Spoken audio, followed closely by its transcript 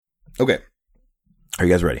Okay. Are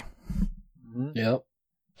you guys ready? Yep.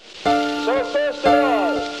 So first of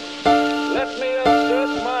all, let me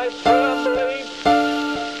assert my firm belief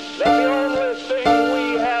that the only thing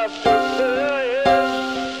we have to fear is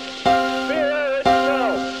fear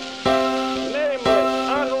itself, namely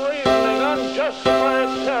unreasoning, unjustified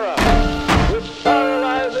terror, which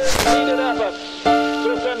paralyzes needed efforts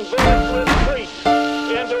to convert retreat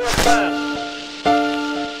into advance.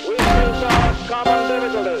 We face our common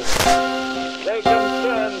difficulties. They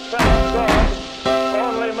concern, thank God,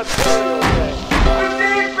 only material things.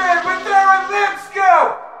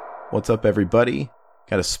 What's up, everybody?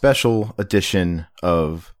 Got a special edition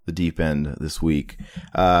of The Deep End this week.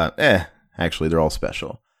 Actually, they're all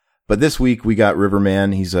special. But this week, we got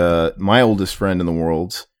Riverman. He's my oldest friend in the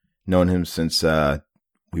world. Known him since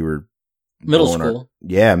we were... Middle school.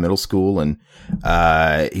 Middle school. And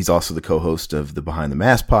he's also the co-host of the Behind the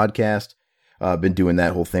Mask podcast. Been doing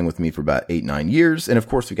that whole thing with me for about 8-9 years. And of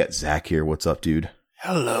course, we got Zach here. What's up, dude?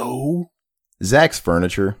 Hello. Zach's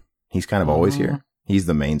furniture. He's kind of always here. He's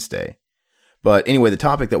the mainstay. But anyway, the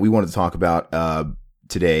topic that we wanted to talk about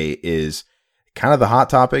today is kind of the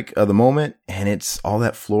hot topic of the moment. And it's all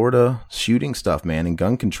that Florida shooting stuff, man, and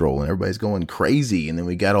gun control. And everybody's going crazy. And then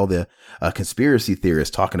we got all the conspiracy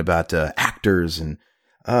theorists talking about actors and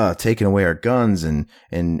taking away our guns and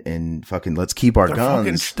fucking let's keep our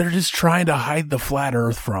guns. They're just trying to hide the flat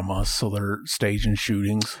earth from us, so they're staging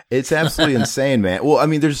shootings. It's absolutely insane, man. Well, I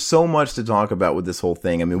mean, there's so much to talk about with this whole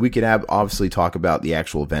thing. I mean, we could obviously talk about the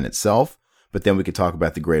actual event itself, but then we could talk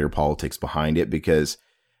about the greater politics behind it because,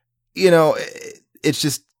 you know, it's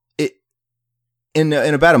just in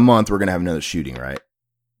about a month, we're going to have another shooting, right?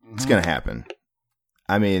 Mm-hmm. It's going to happen.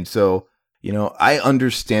 I mean, so... You know, I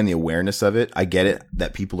understand the awareness of it. I get it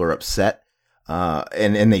that people are upset,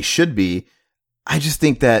 and they should be. I just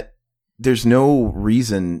think that there's no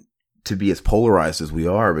reason to be as polarized as we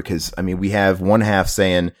are because, I mean, we have one half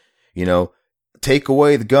saying, you know, take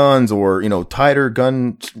away the guns or, you know, tighter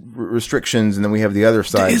gun restrictions. And then we have the other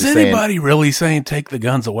side. Is anybody really saying take the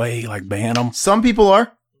guns away, like ban them? Some people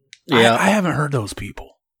are. Yeah. I haven't heard those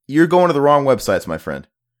people. You're going to the wrong websites, my friend.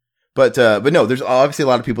 But no, there's obviously a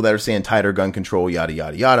lot of people that are saying tighter gun control, yada,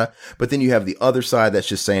 yada, yada. But then you have the other side that's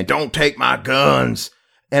just saying, don't take my guns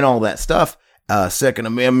and all that stuff. Second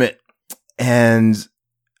Amendment. And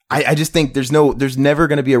I just think there's never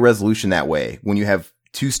going to be a resolution that way when you have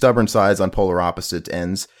two stubborn sides on polar opposite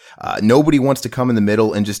ends. Nobody wants to come in the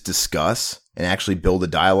middle and just discuss and actually build a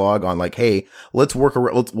dialogue on like, hey, let's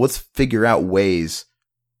figure out ways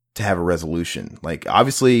to have a resolution. Like,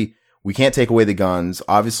 obviously, we can't take away the guns.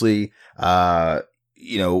 Obviously,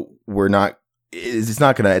 you know, it's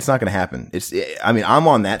not gonna happen. I mean, I'm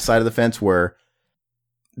on that side of the fence where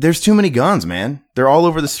there's too many guns, man. They're all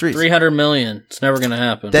over the streets. 300 million. It's never gonna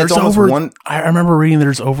happen. That's almost one. I remember reading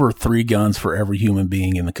there's over 3 guns for every human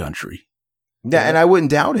being in the country. Yeah, and I wouldn't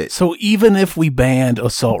doubt it. So even if we banned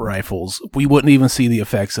assault rifles, we wouldn't even see the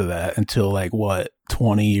effects of that until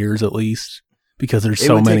 20 years at least, because there's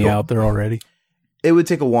so many out there already. It would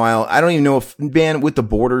take a while. I don't even know if, man, with the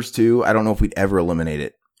borders too, I don't know if we'd ever eliminate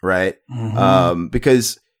it, right? Mm-hmm.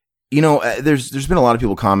 Because, you know, there's been a lot of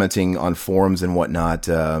people commenting on forums and whatnot.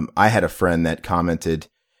 I had a friend that commented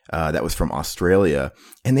that was from Australia,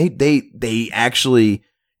 and they actually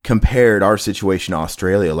compared our situation to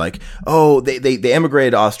Australia. Like, oh, they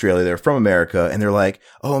emigrated to Australia. They're from America, and they're like,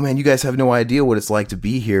 oh man, you guys have no idea what it's like to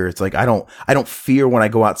be here. It's like I don't fear when I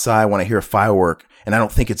go outside when I hear a firework. And I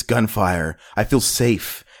don't think it's gunfire. I feel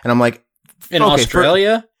safe. And I'm like... In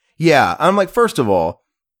Australia? Yeah. I'm like, first of all,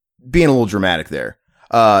 being a little dramatic there.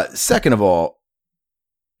 Second of all,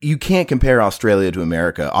 you can't compare Australia to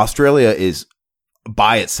America. Australia is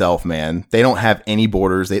by itself, man. They don't have any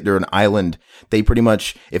borders. They're an island. They pretty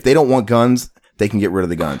much... If they don't want guns, they can get rid of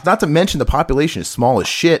the guns. Not to mention the population is small as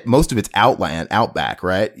shit. Most of it's outback,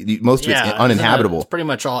 right? Most of it's uninhabitable. It's pretty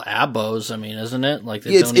much all abos. I mean, isn't it? Like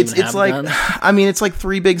they don't even have like, guns. I mean, it's like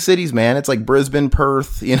 3 big cities, man. It's like Brisbane,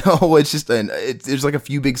 Perth. You know, it's just there's like a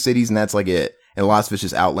few big cities, and that's like it. And lots of it's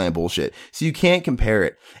just outland bullshit. So you can't compare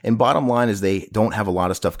it. And bottom line is they don't have a lot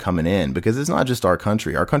of stuff coming in because it's not just our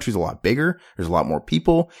country. Our country's a lot bigger. There's a lot more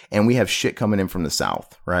people, and we have shit coming in from the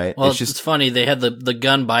south, right? Well, it's funny. They had the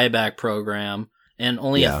gun buyback program, and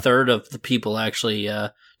only a third of the people actually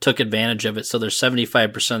took advantage of it. So there's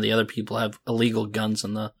 75% of the other people have illegal guns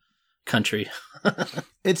in the country.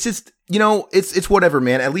 It's just, you know, it's whatever,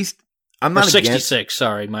 man. At least I'm not 66.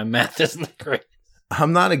 Sorry, my math isn't great.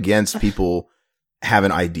 I'm not against people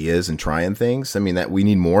having ideas and trying things. I mean, that we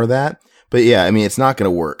need more of that. But yeah, I mean, it's not going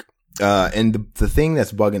to work. And the thing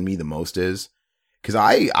that's bugging me the most is Because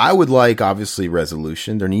I would like, obviously,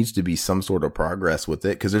 resolution. There needs to be some sort of progress with it,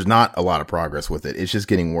 because there's not a lot of progress with it. It's just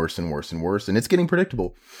getting worse and worse and worse, and it's getting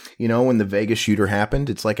predictable. You know, when the Vegas shooter happened,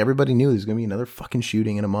 it's like everybody knew there's going to be another fucking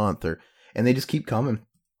shooting in a month, and they just keep coming,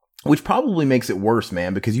 which probably makes it worse,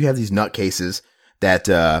 man, because you have these nutcases that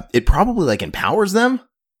it probably, like, empowers them.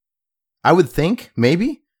 I would think,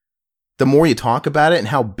 maybe. The more you talk about it and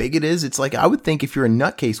how big it is, it's like, I would think if you're a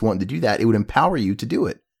nutcase wanting to do that, it would empower you to do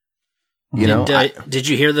it. You know, did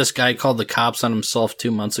you hear this guy called the cops on himself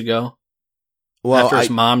 2 months ago? Well, after his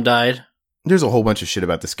mom died? There's a whole bunch of shit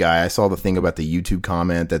about this guy. I saw the thing about the YouTube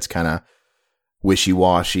comment that's kind of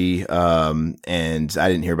wishy-washy, and I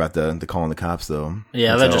didn't hear about the calling the cops, though.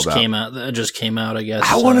 Yeah, that just came out. That just came out, I guess.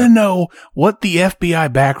 I want to know what the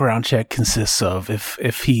FBI background check consists of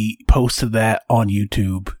if he posted that on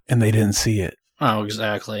YouTube and they didn't see it. Oh,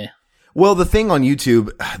 exactly. Well, the thing on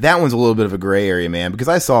YouTube, that one's a little bit of a gray area, man, because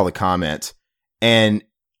I saw the comment, and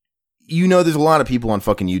you know, there's a lot of people on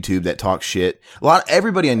fucking YouTube that talk shit.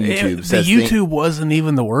 Everybody on YouTube says the YouTube wasn't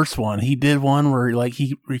even the worst one. He did one where, like,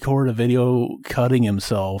 he recorded a video cutting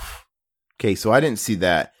himself. Okay, so I didn't see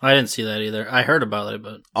that. I didn't see that either. I heard about it,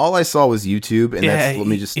 but all I saw was YouTube, and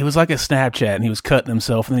it was like a Snapchat, and he was cutting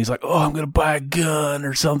himself, and then he's like, "Oh, I'm gonna buy a gun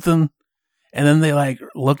or something," and then they like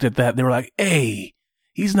looked at that, they were like, "Hey,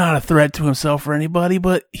 he's not a threat to himself or anybody,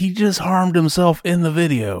 but he just harmed himself in the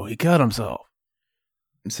video. He cut himself."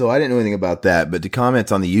 So I didn't know anything about that, but the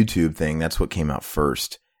comments on the YouTube thing, that's what came out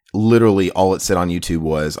first. Literally, all it said on YouTube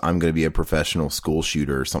was, "I'm going to be a professional school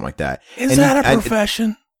shooter," or something like that. Is that a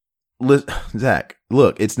profession? Zach,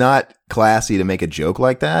 look, it's not classy to make a joke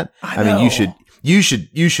like that. I mean, you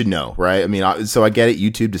should know, right? I mean, so I get it,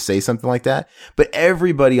 YouTube to say something like that, but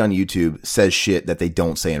everybody on YouTube says shit that they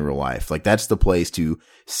don't say in real life. Like, that's the place to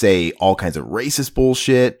say all kinds of racist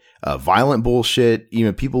bullshit, violent bullshit. You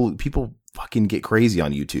know, people fucking get crazy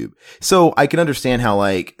on YouTube. So I can understand how,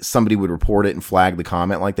 like, somebody would report it and flag the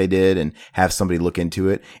comment like they did and have somebody look into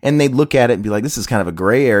it, and they'd look at it and be like, this is kind of a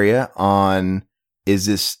gray area on, is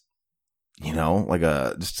this, you know, like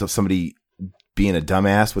just somebody being a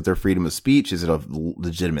dumbass with their freedom of speech? Is it a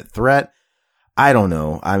legitimate threat? I don't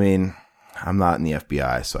know. I mean, I'm not in the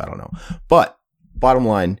FBI, so I don't know. But bottom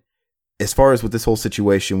line, as far as with this whole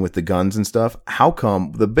situation with the guns and stuff, how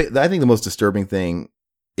come I think the most disturbing thing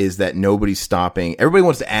is that nobody's stopping. Everybody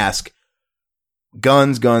wants to ask,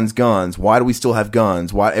 guns. Why do we still have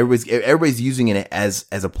guns? Why everybody's using it as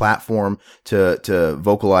a platform to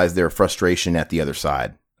vocalize their frustration at the other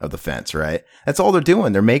side of the fence, right? That's all they're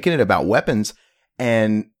doing. They're making it about weapons,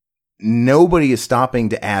 and nobody is stopping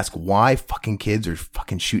to ask why fucking kids are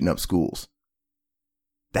fucking shooting up schools.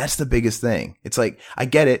 That's the biggest thing. It's like, I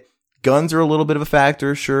get it. Guns are a little bit of a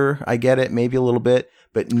factor. Sure. I get it. Maybe a little bit,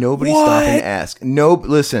 but nobody's stopping to ask.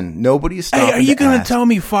 Listen, nobody's stopping to ask. Are you going to tell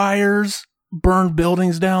me fires burn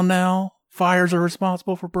buildings down now? Fires are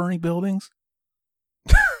responsible for burning buildings?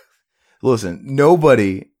 Listen,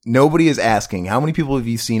 nobody is asking. How many people have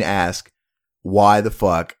you seen ask, why the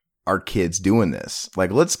fuck are kids doing this?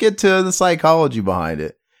 Like, let's get to the psychology behind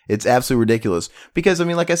it. It's absolutely ridiculous. Because, I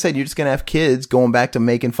mean, like I said, you're just going to have kids going back to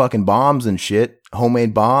making fucking bombs and shit,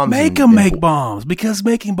 homemade bombs. Make them make bombs, because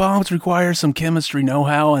making bombs requires some chemistry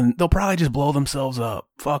know-how, and they'll probably just blow themselves up.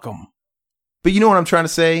 Fuck them. But you know what I'm trying to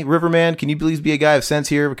say? Riverman, can you please be a guy of sense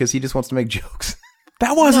here? Because he just wants to make jokes.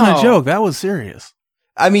 That wasn't a joke. That was serious.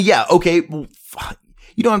 I mean, yeah, okay. Well,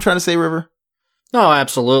 you know what I'm trying to say, River? No,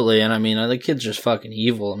 absolutely. And I mean, the kid's just fucking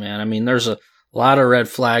evil, man. I mean, there's a lot of red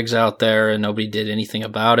flags out there, and nobody did anything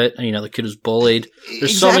about it. You know, the kid was bullied.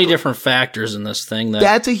 There's so many different factors in this thing.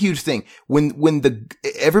 That's a huge thing. When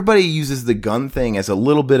everybody uses the gun thing as a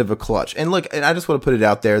little bit of a clutch. And look, and I just want to put it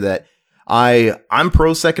out there that I'm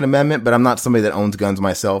pro Second Amendment, but I'm not somebody that owns guns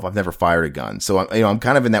myself. I've never fired a gun. So I'm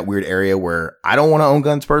kind of in that weird area where I don't want to own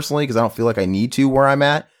guns personally, because I don't feel like I need to where I'm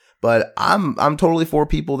at. But I'm totally for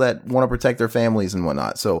people that want to protect their families and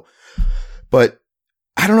whatnot. So, but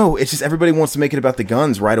I don't know. It's just everybody wants to make it about the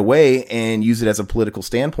guns right away and use it as a political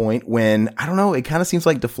standpoint, when, I don't know, it kind of seems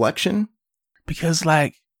like deflection. Because,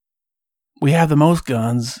 like, we have the most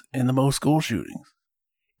guns and the most school shootings.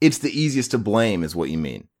 It's the easiest to blame is what you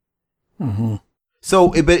mean. Mm-hmm. So,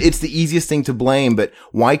 but it's the easiest thing to blame, but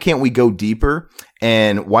why can't we go deeper?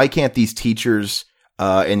 And why can't these teachers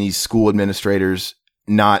and these school administrators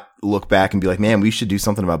not look back and be like, man, we should do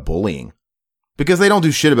something about bullying? Because they don't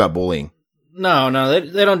do shit about bullying. No,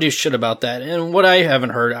 they don't do shit about that. And what I haven't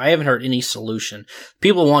heard any solution.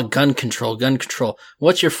 People want gun control.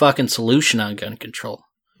 What's your fucking solution on gun control?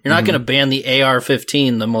 You're not going to ban the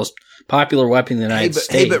AR-15, the most popular weapon in the United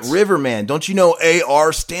States. Hey, but Riverman, don't you know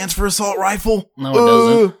AR stands for assault rifle? No, it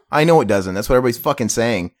doesn't. I know it doesn't. That's what everybody's fucking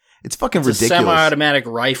saying. It's fucking ridiculous. A semi-automatic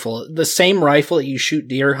rifle. The same rifle that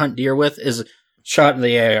you hunt deer with is shot in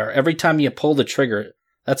the AR. Every time you pull the trigger,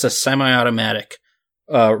 that's a semi-automatic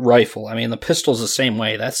rifle. I mean, the pistol's the same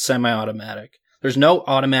way. That's semi-automatic. There's no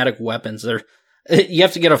automatic weapons. You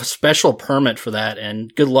have to get a special permit for that,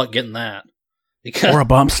 and good luck getting that. Or a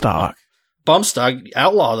bump stock. Bump stock,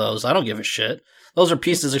 outlaw those. I don't give a shit. Those are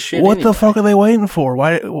pieces of shit. What the fuck are they waiting for?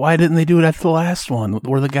 Why didn't they do it after the last one,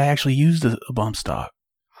 where the guy actually used a bump stock?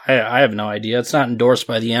 I have no idea. It's not endorsed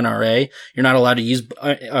by the NRA. You're not allowed to use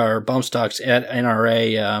our bump stocks at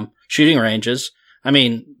NRA shooting ranges. I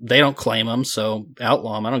mean, they don't claim them, so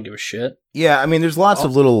outlaw them. I don't give a shit. Yeah, I mean, there's lots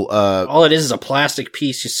of little. All it is a plastic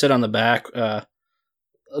piece you sit on the back of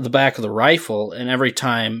the rifle, and every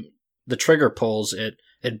time the trigger pulls,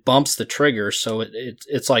 it bumps the trigger, so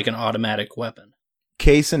it's like an automatic weapon.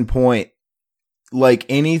 Case in point. Like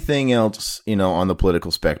anything else, on the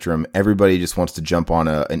political spectrum, everybody just wants to jump on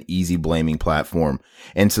an easy blaming platform.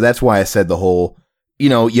 And so that's why I said the whole, you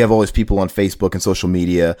have all these people on Facebook and social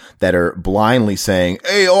media that are blindly saying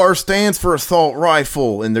AR stands for assault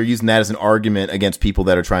rifle. And they're using that as an argument against people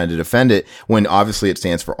that are trying to defend it when obviously it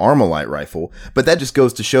stands for Armalite rifle. But that just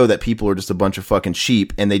goes to show that people are just a bunch of fucking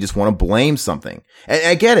sheep and they just want to blame something. And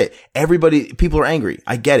I get it. People are angry.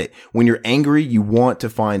 I get it. When you're angry, you want to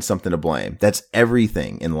find something to blame. That's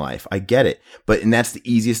everything in life. I get it. And that's the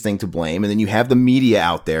easiest thing to blame. And then you have the media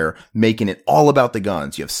out there making it all about the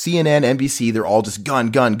guns. You have CNN, NBC, they're all just gun.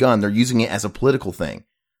 They're using it as a political thing.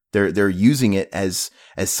 They're using it as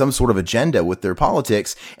some sort of agenda with their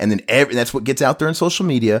politics. And then that's what gets out there in social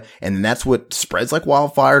media. And then that's what spreads like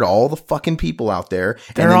wildfire to all the fucking people out there.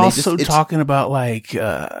 They're and then also talking about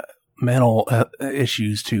mental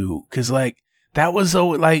issues too. Cause that was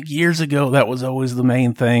years ago, that was always the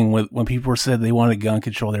main thing when people said they wanted gun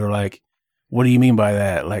control. They were like, what do you mean by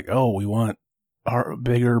that? We want our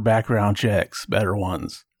bigger background checks, better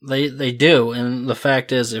ones. They do, and the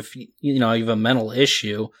fact is, if you have a mental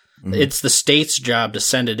issue, it's the state's job to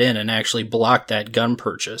send it in and actually block that gun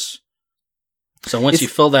purchase. So once you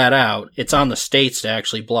fill that out, it's on the states to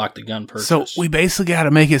actually block the gun purchase. So we basically got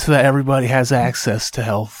to make it so that everybody has access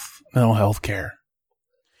to mental health care.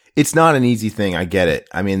 It's not an easy thing. I get it.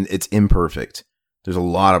 I mean, it's imperfect. There's a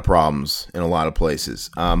lot of problems in a lot of places.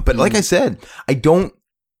 But like I said,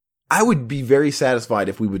 I would be very satisfied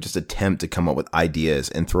if we would just attempt to come up with ideas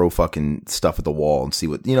and throw fucking stuff at the wall and see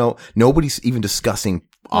what, nobody's even discussing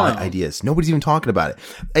ideas. Nobody's even talking about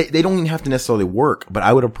it. They don't even have to necessarily work, but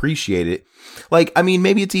I would appreciate it.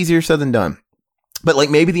 Maybe it's easier said than done. But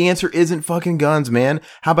maybe the answer isn't fucking guns, man.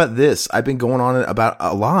 How about this? I've been going on about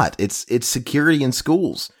a lot. It's security in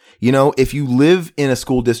schools. If you live in a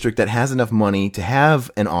school district that has enough money to have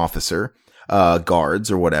an officer, guards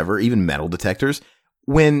or whatever, even metal detectors,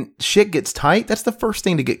 when shit gets tight, that's the first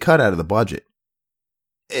thing to get cut out of the budget.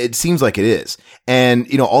 It seems like it is.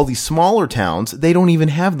 And, all these smaller towns, they don't even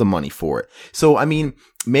have the money for it. So, I mean,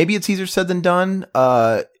 maybe it's easier said than done,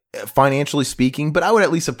 financially speaking, but I would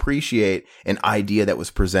at least appreciate an idea that was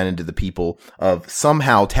presented to the people of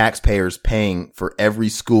somehow taxpayers paying for every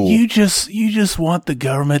school. You just want the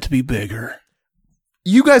government to be bigger.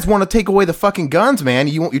 You guys want to take away the fucking guns, man.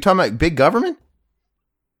 You're talking about big government?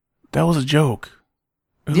 That was a joke.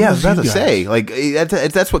 Yeah, I was about to say,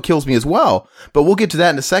 that's what kills me as well. But we'll get to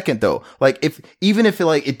that in a second, though. Even if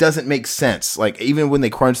it doesn't make sense, even when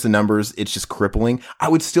they crunch the numbers, it's just crippling. I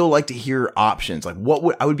would still like to hear options. I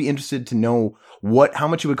would be interested to know how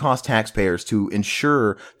much it would cost taxpayers to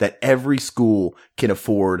ensure that every school can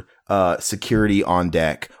afford security on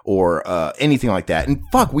deck or anything like that. And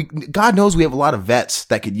God knows we have a lot of vets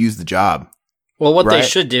that could use the job. Well, what they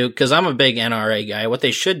should do, because I'm a big NRA guy, what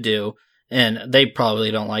they should do. And they probably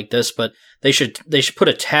don't like this, but they should put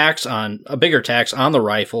a bigger tax on the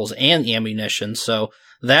rifles and the ammunition. So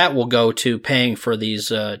that will go to paying for these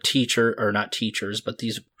not teachers, but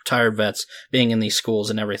these retired vets being in these schools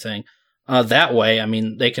and everything. That way, I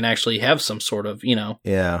mean, they can actually have some sort of,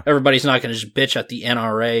 everybody's not going to just bitch at the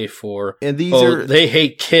NRA for, and they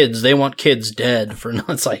hate kids. They want kids dead for,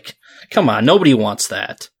 it's like, come on, nobody wants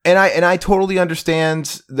that. And I totally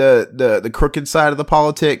understand the crooked side of the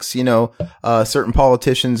politics, certain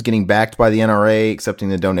politicians getting backed by the NRA, accepting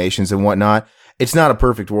the donations and whatnot. It's not a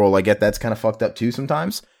perfect world. I get that's kind of fucked up too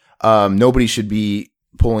sometimes. Nobody should be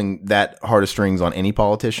pulling that hard of strings on any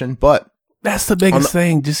politician, but that's the biggest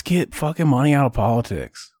thing. Just get fucking money out of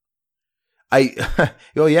politics.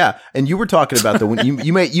 Oh yeah, and you were talking about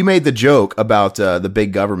you made the joke about the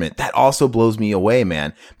big government. That also blows me away,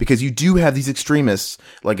 man, because you do have these extremists.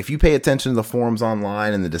 Like if you pay attention to the forums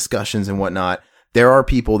online and the discussions and whatnot, there are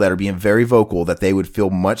people that are being very vocal that they would feel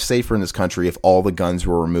much safer in this country if all the guns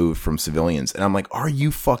were removed from civilians. And I'm like, are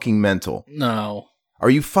you fucking mental? No. Are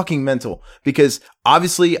you fucking mental? Because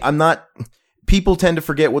obviously I'm not. People tend to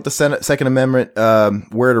forget what the Second Amendment,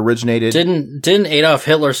 where it originated. Didn't Adolf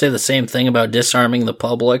Hitler say the same thing about disarming the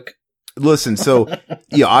public? Listen, so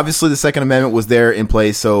yeah, obviously the Second Amendment was there in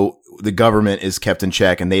place, so the government is kept in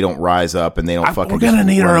check and they don't rise up and they don't fucking. We're gonna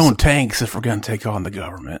need our own tanks if we're gonna take on the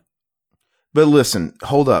government. But listen,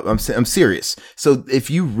 hold up, I'm serious. So if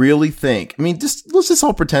you really think, I mean, let's just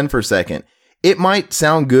all pretend for a second. It might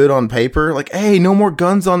sound good on paper, like, hey, no more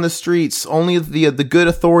guns on the streets, only the good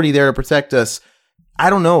authority there to protect us.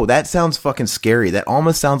 I don't know. That sounds fucking scary. That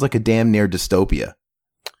almost sounds like a damn near dystopia.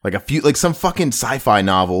 Like some fucking sci-fi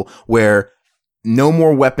novel where no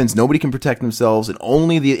more weapons, nobody can protect themselves, and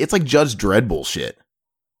it's like Judge Dredd bullshit.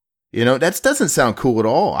 You know, that doesn't sound cool at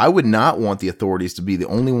all. I would not want the authorities to be the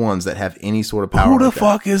only ones that have any sort of power. Who the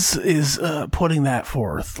fuck is putting that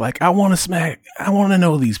forth? Like, I want to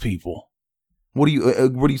know these people. What are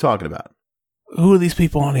you talking about? Who are these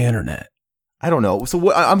people on the internet? I don't know.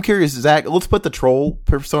 So I'm curious, Zach. Let's put the troll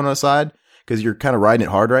persona aside because you're kind of riding it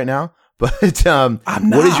hard right now. But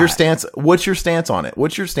what is your stance? What's your stance on it?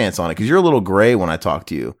 Because you're a little gray when I talk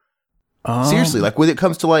to you. Seriously, like when it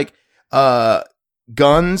comes to like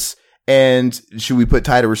guns. And should we put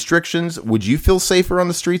tighter restrictions? Would you feel safer on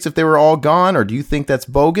the streets if they were all gone? Or do you think that's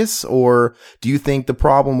bogus? Or do you think the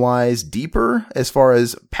problem lies deeper as far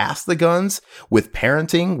as past the guns with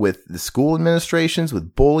parenting, with the school administrations,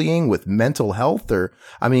 with bullying, with mental health? Or,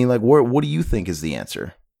 I mean, like, what do you think is the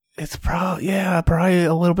answer? It's probably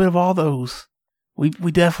a little bit of all those. We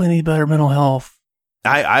definitely need better mental health.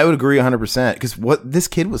 I would agree 100% because this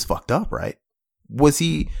kid was fucked up, right? Was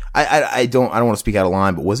he? I don't want to speak out of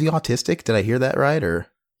line, but was he autistic? Did I hear that right? Or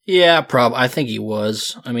yeah, probably. I think he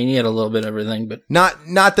was. I mean, he had a little bit of everything, but not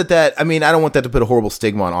that. I mean, I don't want that to put a horrible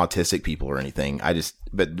stigma on autistic people or anything.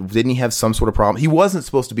 But didn't he have some sort of problem? He wasn't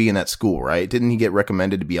supposed to be in that school, right? Didn't he get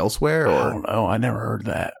recommended to be elsewhere? Or I don't know. I never heard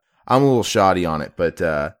that. I'm a little shoddy on it, but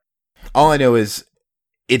all I know is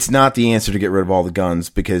it's not the answer to get rid of all the guns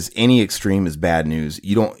because any extreme is bad news.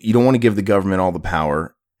 You don't want to give the government all the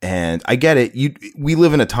power. And I get it. We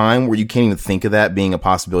live in a time where you can't even think of that being a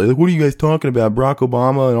possibility. Like, what are you guys talking about? Barack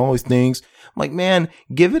Obama and all these things. I'm like, man,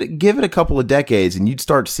 give it a couple of decades and you'd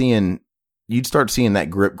start seeing that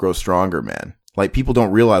grip grow stronger, man. Like people don't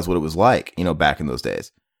realize what it was like, back in those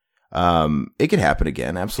days. It could happen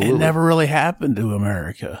again. Absolutely. It never really happened to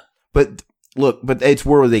America. But look, it's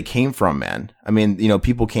where they came from, man. I mean,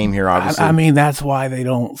 people came here, obviously. I mean, that's why they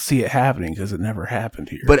don't see it happening because it never happened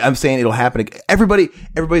here. But I'm saying it'll happen.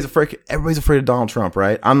 Everybody's afraid of Donald Trump,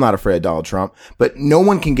 right? I'm not afraid of Donald Trump, but no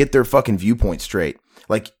one can get their fucking viewpoint straight.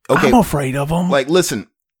 Like, okay. I'm afraid of him. Like, listen.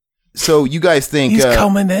 So you guys think he's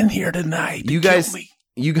coming in here tonight? You guys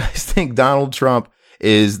think Donald Trump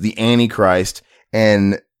is the Antichrist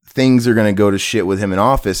and things are going to go to shit with him in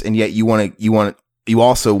office, and yet you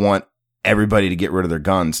also want everybody to get rid of their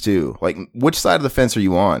guns too. Like, which side of the fence are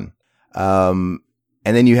you on? And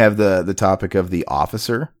then you have the topic of the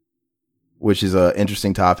officer, which is an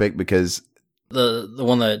interesting topic because the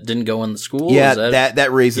one that didn't go in the school. Yeah,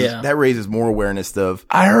 that raises more awareness of.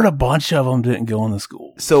 I heard a bunch of them didn't go in the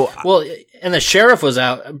school. So and the sheriff was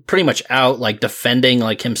pretty much out, like defending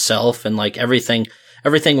like himself and like everything.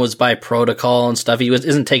 Everything was by protocol and stuff. He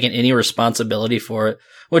isn't taking any responsibility for it,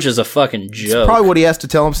 which is a fucking joke. It's probably what he has to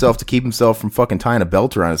tell himself to keep himself from fucking tying a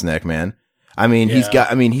belt around his neck, man. I mean, he's got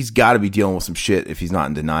to be dealing with some shit if he's not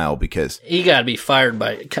in denial because he got to be fired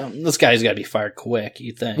this guy's got to be fired quick.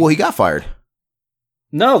 You think? Well, he got fired.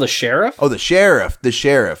 No, the sheriff. Oh, the sheriff.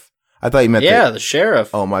 I thought you meant the sheriff.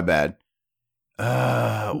 Oh, my bad.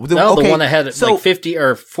 The one that had like 50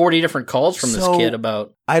 or 40 different calls from this kid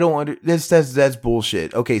about. I don't that's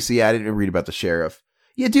bullshit. Okay, so yeah, I didn't read about the sheriff.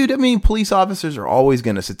 Yeah, dude. I mean, police officers are always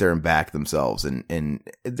going to sit there and back themselves, and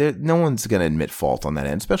no one's going to admit fault on that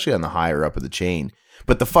end, especially on the higher up of the chain.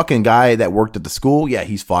 But the fucking guy that worked at the school, yeah,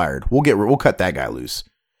 he's fired. We'll cut that guy loose.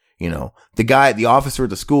 The officer at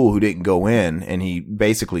the school who didn't go in and he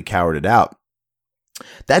basically cowered it out.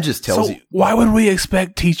 That just tells you. Why would we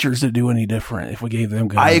expect teachers to do any different if we gave them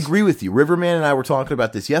guns? I agree with you. Riverman and I were talking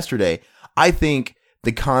about this yesterday. I think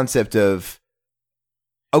the concept of.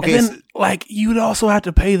 Okay. And then, you'd also have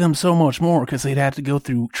to pay them so much more because they'd have to go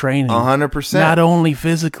through training. 100%. Not only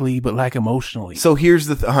physically, but emotionally. So here's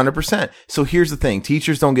the 100%. So here's the thing.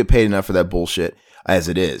 Teachers don't get paid enough for that bullshit. as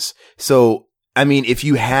it is. So, I mean, if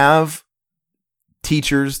you have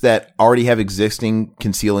teachers that already have existing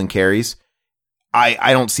conceal and carries,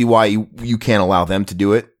 I don't see why you can't allow them to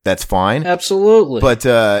do it. That's fine. Absolutely. But,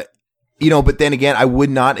 but then again, I would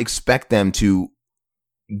not expect them to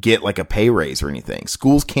get like a pay raise or anything.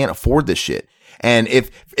 Schools can't afford this shit. And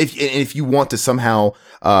if you want to somehow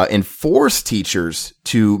enforce teachers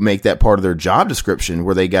to make that part of their job description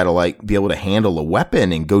where they got to like be able to handle a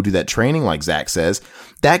weapon and go do that training like Zach says,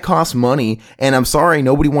 that costs money. And I'm sorry,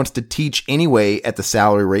 nobody wants to teach anyway at the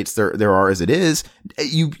salary rates there are as it is.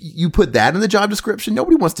 You put that in the job description.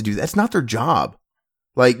 Nobody wants to do that. It's not their job.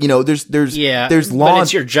 Like, there's law. But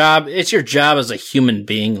it's your job. It's your job as a human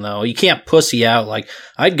being, though. You can't pussy out. Like,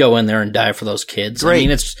 I'd go in there and die for those kids. Great. I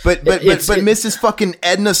mean, but Mrs. fucking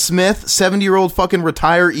Edna Smith, 70-year-old fucking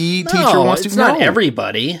retiree teacher wants to. It's not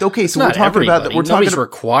everybody. Okay, so we're talking about that. Nobody's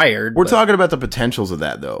required. We're talking about the potentials of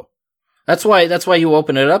that, though. That's why you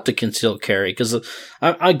open it up to concealed carry, because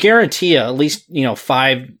I guarantee you at least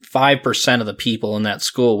 5% of the people in that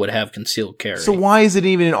school would have concealed carry. So why is it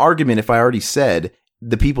even an argument if I already said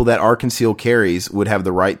the people that are concealed carries would have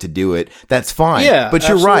the right to do it? That's fine. Yeah, but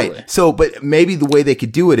you're absolutely. right. So, but maybe the way they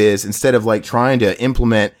could do it is instead of like trying to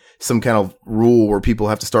implement some kind of rule where people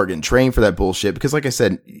have to start getting trained for that bullshit. Because like I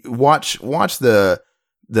said, watch the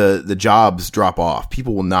jobs drop off.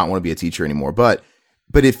 People will not want to be a teacher anymore. But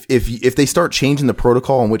if they start changing the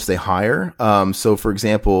protocol in which they hire, so for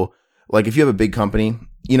example, like if you have a big company,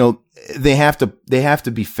 they have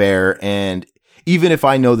to be fair. And even if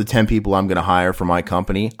I know the 10 people I'm going to hire for my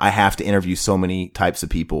company, I have to interview so many types of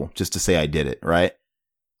people just to say I did it, right?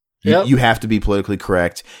 Yep. You have to be politically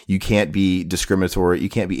correct. You can't be discriminatory. You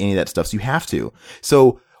can't be any of that stuff. So you have to.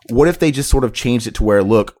 So what if they just sort of changed it to where,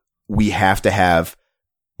 look, we have to have,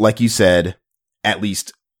 like you said,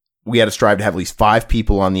 we had to strive to have at least 5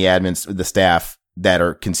 people on the staff that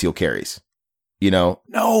are concealed carries.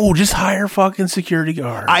 No, just hire fucking security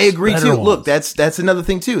guards. I agree Better too. ones. Look, that's another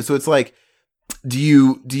thing too. So it's like, do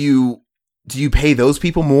you pay those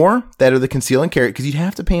people more that are the conceal and carry? Because you'd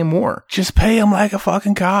have to pay them more. Just pay them like a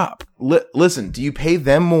fucking cop. Listen, do you pay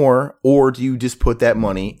them more, or do you just put that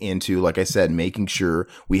money into, like I said, making sure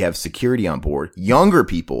we have security on board? Younger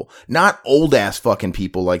people, not old ass fucking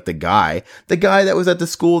people like the guy that was at the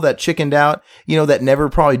school that chickened out, that never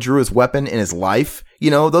probably drew his weapon in his life.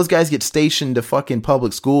 Those guys get stationed to fucking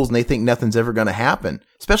public schools and they think nothing's ever going to happen.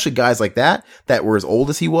 Especially guys like that were as old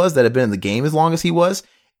as he was, that had been in the game as long as he was.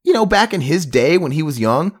 Back in his day when he was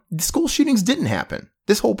young, school shootings didn't happen.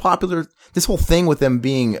 This whole thing with them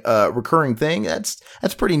being a recurring thing, that's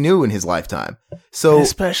pretty new in his lifetime. So,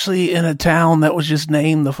 especially in a town that was just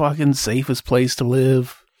named the fucking safest place to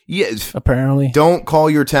live. Yeah, apparently. Don't call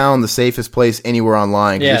your town the safest place anywhere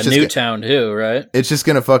online. Yeah, Newtown too, right? It's just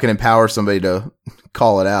gonna fucking empower somebody to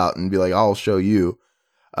call it out and be like, "I'll show you."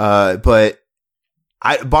 But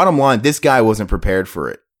bottom line, this guy wasn't prepared for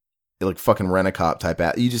it. Like fucking rent-a-cop type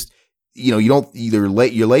you just, you don't you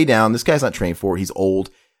lay down. This guy's not trained for it. He's old.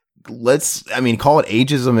 Call it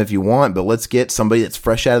ageism if you want, but let's get somebody that's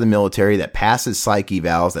fresh out of the military that passes psych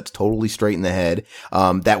evals, that's totally straight in the head,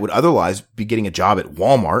 that would otherwise be getting a job at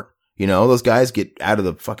Walmart. Those guys get out of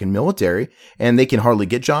the fucking military and they can hardly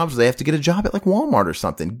get jobs. They have to get a job at like Walmart or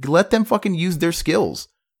something. Let them fucking use their skills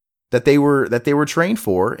that they were trained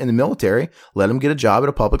for in the military. Let them get a job at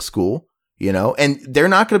a public school. And they're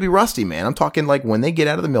not going to be rusty, man. I'm talking like when they get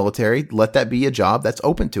out of the military, let that be a job that's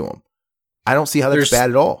open to them. I don't see how that's bad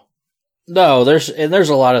at all. No, there's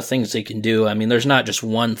a lot of things they can do. I mean, there's not just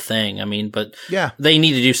one thing. I mean, but yeah, they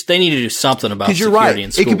need to do something about security. You're right.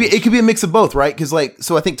 In schools. It could be a mix of both, right? Because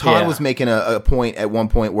so I think Todd was making a point at one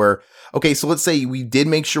point where, okay, so let's say we did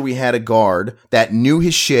make sure we had a guard that knew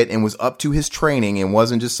his shit and was up to his training and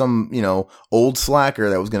wasn't just some old slacker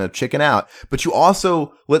that was going to chicken out. But you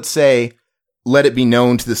also, let's say, let it be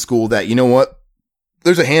known to the school that,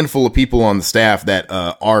 there's a handful of people on the staff that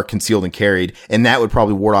are concealed and carried, and that would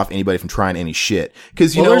probably ward off anybody from trying any shit.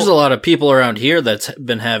 Because there's a lot of people around here that's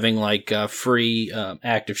been having like free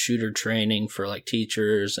active shooter training for like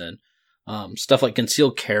teachers and stuff like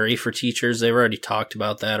concealed carry for teachers. They've already talked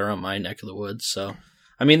about that around my neck of the woods. So,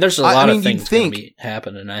 I mean, there's a lot of things going to be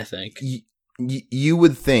happening. I think you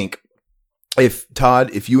would think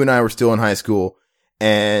if you and I were still in high school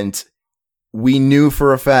and we knew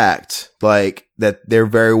for a fact, like, that there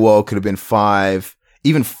very well could have been 5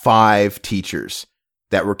 teachers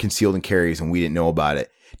that were concealed and carries and we didn't know about it.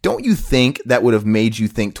 Don't you think that would have made you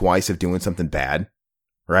think twice of doing something bad?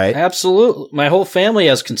 Right? Absolutely. My whole family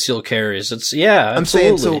has concealed carries. Absolutely. I'm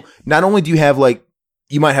saying, so not only do you have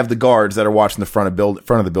you might have the guards that are watching the front of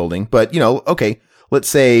the building, but okay, let's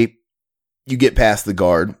say you get past the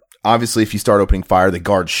guard. Obviously, if you start opening fire, the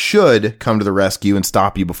guard should come to the rescue and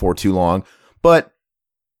stop you before too long. But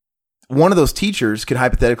one of those teachers could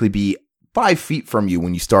hypothetically be 5 feet from you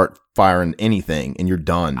when you start firing anything and you're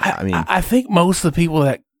done. I think most of the people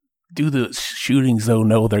that do the shootings, though,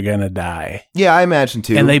 know they're going to die. Yeah, I imagine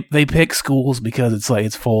too. And they pick schools because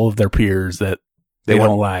it's full of their peers that they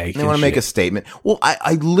don't like. They want to make a statement. Well,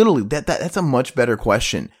 I literally, that's a much better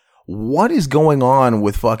question. What is going on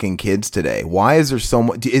with fucking kids today? Why is there so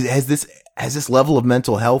much? Has this level of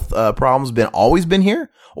mental health problems always been here,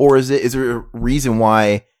 or is there a reason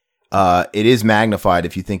why it is magnified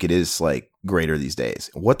if you think it is like greater these days?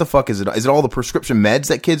 What the fuck is it? Is it all the prescription meds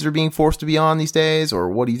that kids are being forced to be on these days, or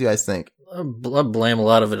what do you guys think? I blame a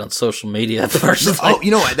lot of it on social media. Personally. Oh,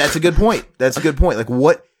 you know what? That's a good point. Like,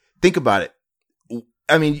 what? Think about it.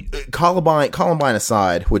 I mean, Columbine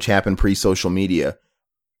aside, which happened pre-social media,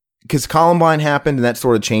 because Columbine happened and that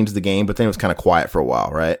sort of changed the game, but then it was kind of quiet for a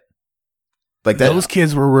while, right? Like that, those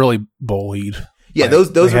kids were really bullied. Yeah,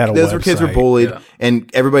 like, those were kids were bullied, yeah. And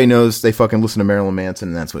everybody knows they fucking listen to Marilyn Manson,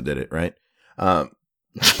 and that's what did it, right?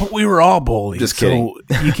 But we were all bullied. Just kidding.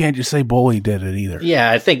 So you can't just say bully did it either.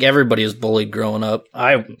 Yeah, I think everybody was bullied growing up.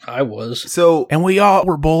 I was. So, and we all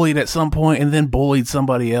were bullied at some point, and then bullied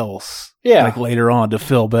somebody else. Yeah, like later on to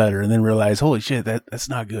feel better, and then realize, holy shit, that's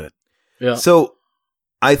not good. Yeah. So,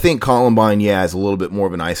 I think Columbine, is a little bit more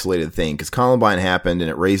of an isolated thing because Columbine happened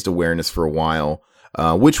and it raised awareness for a while,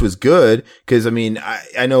 which was good. Because I mean,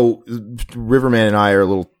 I know Riverman and I are a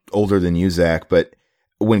little older than you, Zach, but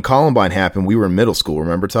when Columbine happened, we were in middle school.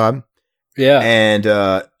 Remember, Todd? Yeah.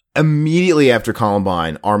 And immediately after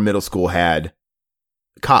Columbine, our middle school had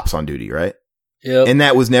cops on duty, right? Yeah. And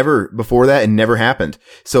that was never before that, and never happened.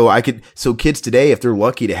 So kids today, if they're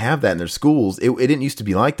lucky to have that in their schools, it didn't used to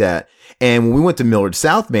be like that. And when we went to Millard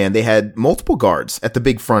South, man, they had multiple guards at the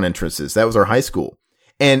big front entrances. That was our high school.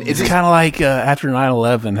 And it's kind of like after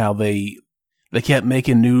 9/11, how they kept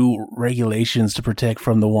making new regulations to protect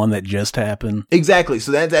from the one that just happened. Exactly.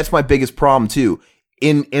 So that's my biggest problem too.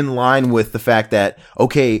 In line with the fact that,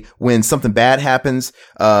 okay, when something bad happens,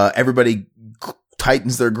 everybody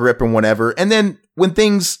tightens their grip and whatever. And then when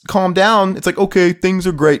things calm down, it's like, okay, things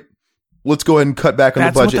are great. Let's go ahead and cut back on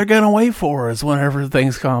the budget. That's what they're going to wait for, is whenever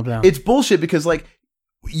things calm down. It's bullshit because, like,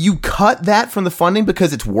 you cut that from the funding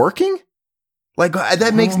because it's working? Like,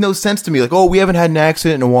 that makes no sense to me. Like, oh, we haven't had an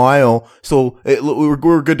accident in a while, so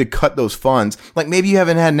we're good to cut those funds. Like, maybe you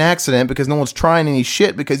haven't had an accident because no one's trying any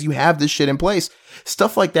shit because you have this shit in place.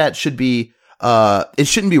 Stuff like that should be, it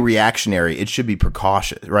shouldn't be reactionary. It should be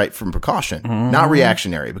precaution, right? From precaution, not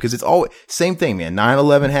reactionary, because it's always same thing, man.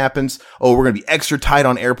 9/11 happens. Oh, we're going to be extra tight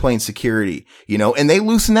on airplane security, and they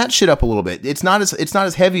loosen that shit up a little bit. It's not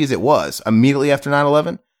as heavy as it was immediately after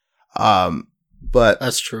 9/11. But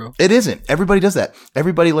that's true. It isn't. Everybody does that.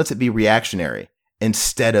 Everybody lets it be reactionary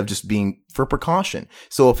instead of just being for precaution.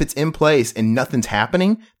 So if it's in place and nothing's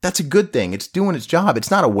happening, that's a good thing. It's doing its job.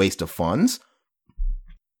 It's not a waste of funds.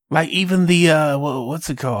 Like even the, what's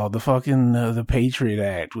it called? The fucking, the Patriot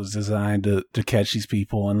Act was designed to catch these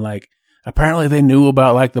people. And like, apparently they knew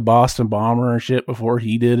about like the Boston bomber and shit before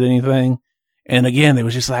he did anything. And again, it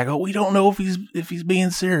was just like, oh, we don't know if he's being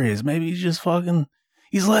serious. Maybe he's just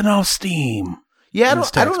he's letting off steam. Yeah,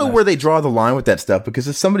 I don't know where they draw the line with that stuff, because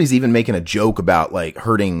if somebody's even making a joke about like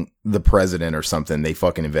hurting the president or something, they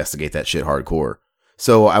fucking investigate that shit hardcore.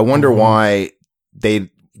 So I wonder why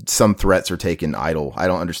some threats are taken idle. I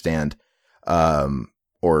don't understand.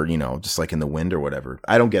 Or, just like in the wind or whatever.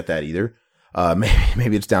 I don't get that either.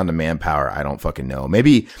 Maybe it's down to manpower. I don't fucking know.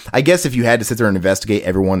 Maybe, I guess if you had to sit there and investigate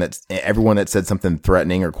everyone that said something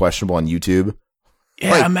threatening or questionable on YouTube.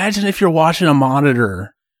 Yeah, like, imagine if you're watching a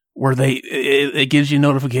monitor where it gives you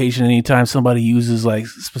notification anytime somebody uses like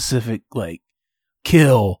specific, like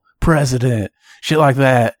kill, president, shit like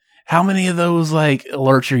that. How many of those like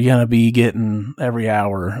alerts are you going to be getting every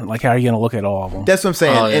hour? Like, how are you going to look at all of them? That's what I'm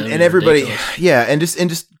saying. And everybody, yeah. And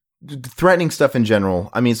just threatening stuff in general.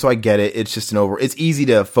 I mean, so I get it. It's just it's easy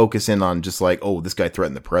to focus in on just like, oh, this guy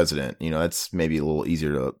threatened the president. That's maybe a little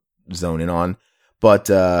easier to zone in on. But,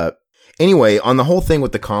 anyway, on the whole thing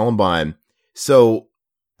with the Columbine. So,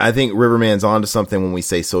 I think Riverman's onto something when we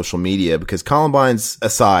say social media, because Columbine's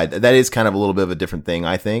aside, that is kind of a little bit of a different thing,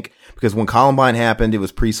 I think, because when Columbine happened, it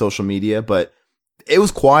was pre-social media, but it was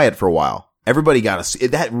quiet for a while. Everybody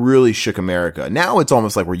that really shook America. Now it's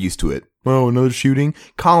almost like we're used to it. Oh, another shooting.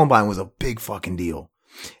 Columbine was a big fucking deal.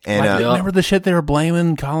 And remember the shit they were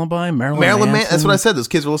blaming Columbine, Marilyn Manson? That's what I said. Those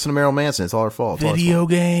kids were listening to Marilyn Manson. It's all her fault. Video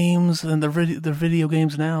games, and they're video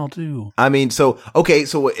games now too. I mean, we'll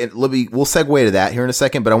segue to that here in a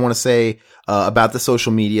second, but I want to say about the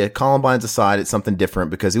social media. Columbine's aside, it's something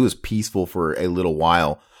different because it was peaceful for a little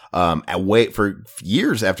while. For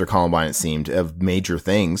years after Columbine, it seemed, of major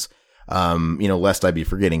things. Lest I be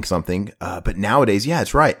forgetting something. But nowadays, yeah,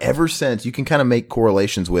 it's right. Ever since, you can kind of make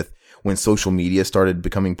correlations with when social media started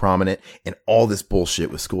becoming prominent and all this bullshit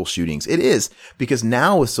with school shootings. It is, because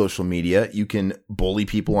now with social media, you can bully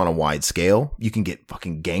people on a wide scale. You can get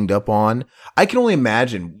fucking ganged up on. I can only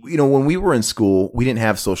imagine, when we were in school, we didn't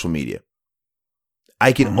have social media.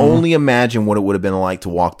 I can only imagine what it would have been like to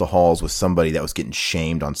walk the halls with somebody that was getting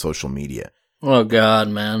shamed on social media. Oh God,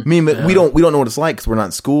 man. I mean, but we don't know what it's like because we're not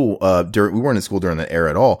in school. We weren't in school during that era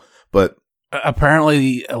at all. But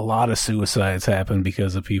apparently, a lot of suicides happen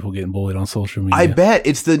because of people getting bullied on social media. I bet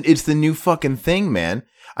it's the new fucking thing, man.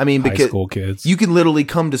 I mean, because high school kids, you can literally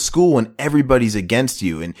come to school and everybody's against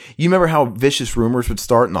you. And you remember how vicious rumors would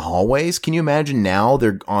start in the hallways? Can you imagine now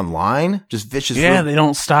they're online? Just vicious. Yeah, they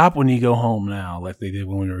don't stop when you go home now, like they did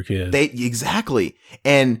when we were kids. Exactly.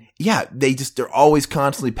 And yeah, they're always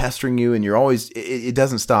constantly pestering you, and you're always, it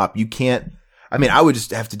doesn't stop. You can't. I mean, I would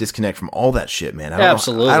just have to disconnect from all that shit, man.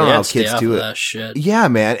 Absolutely. I don't know how kids do it. That shit. Yeah,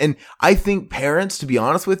 man. And I think parents, to be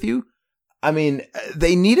honest with you, I mean,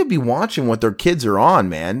 they need to be watching what their kids are on,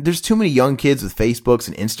 man. There's too many young kids with Facebooks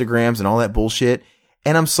and Instagrams and all that bullshit.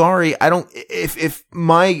 And I'm sorry, if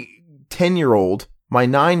my 10-year-old, my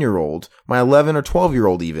 9-year-old, my 11 or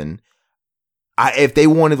 12-year-old even, if they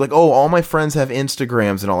wanted like, oh, all my friends have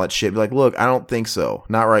Instagrams and all that shit, be like, look, I don't think so.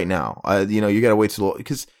 Not right now. You gotta wait till,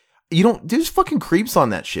 because there's fucking creeps on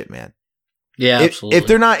that shit, man. Yeah, absolutely. If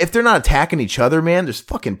they're not attacking each other, man, there's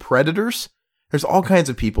fucking predators. There's all kinds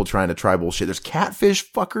of people trying to try bullshit. There's catfish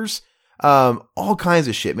fuckers. All kinds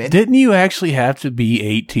of shit, man. Didn't you actually have to be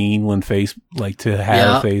 18 when to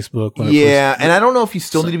have Facebook? Yeah, and I don't know if you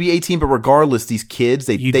still need to be 18, but regardless, these kids,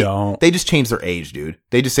 they just change their age, dude.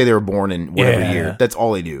 They just say they were born in whatever year. That's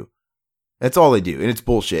all they do. That's all they do, and it's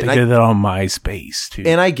bullshit. They did that on MySpace too.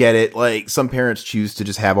 And I get it. Like, some parents choose to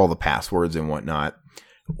just have all the passwords and whatnot.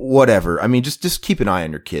 Whatever. I mean, just keep an eye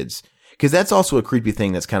on your kids. Because that's also a creepy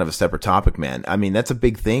thing that's kind of a separate topic, man. I mean, that's a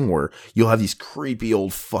big thing where you'll have these creepy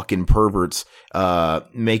old fucking perverts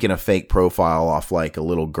making a fake profile off like a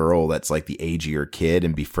little girl that's like the age of your kid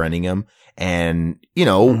and befriending them and,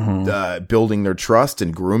 building their trust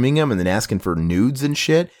and grooming them and then asking for nudes and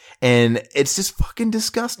shit. And it's just fucking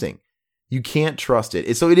disgusting. You can't trust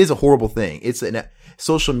it. So it is a horrible thing.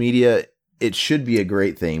 Social media, it should be a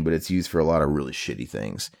great thing, but it's used for a lot of really shitty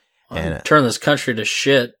things. And turn this country to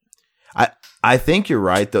shit. I think you're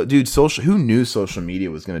right though, dude. Who knew social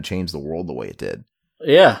media was going to change the world the way it did?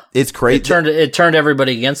 Yeah, it's crazy. It turned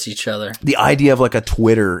everybody against each other. The idea of like a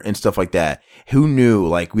Twitter and stuff like that. Who knew?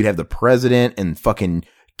 Like we'd have the president and fucking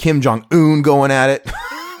Kim Jong-un going at it.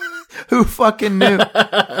 Who fucking knew?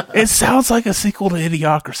 It sounds like a sequel to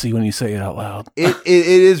Idiocracy when you say it out loud. It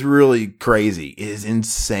is really crazy. It is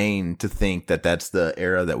insane to think that that's the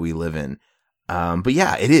era that we live in. But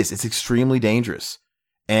yeah, it is. It's extremely dangerous.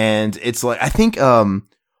 And it's like, I think,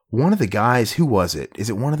 one of the guys, who was it? Is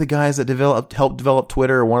it one of the guys that helped develop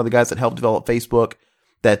Twitter, or one of the guys that helped develop Facebook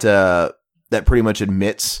that pretty much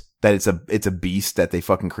admits that it's a beast that they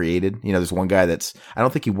fucking created? There's one guy I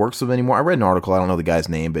don't think he works with them anymore. I read an article. I don't know the guy's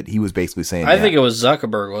name, but he was basically saying, I think it was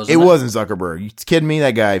Zuckerberg, wasn't it? It wasn't Zuckerberg. You kidding me?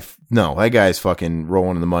 That guy's fucking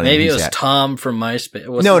rolling in the money. Maybe it was Tom from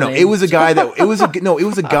MySpace. No, it was a guy it was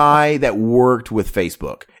a guy that worked with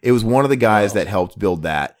Facebook. It was one of the guys that helped build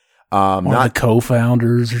that. Not the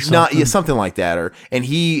co-founders or something. Something like that. And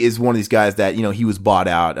he is one of these guys that, he was bought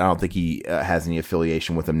out. I don't think he has any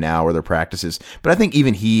affiliation with them now or their practices. But I think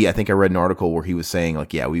even I think I read an article where he was saying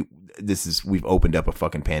like, yeah, we've opened up a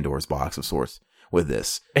fucking Pandora's box of sorts with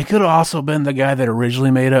this. It could have also been the guy that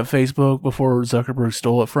originally made up Facebook before Zuckerberg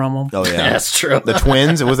stole it from him. Oh yeah. That's true. The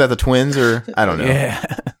twins? Was that the twins or I don't know. Yeah.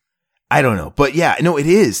 I don't know. But yeah, no, it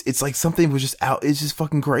is. It's like something was just out. It's just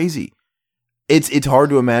fucking crazy. It's hard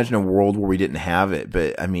to imagine a world where we didn't have it,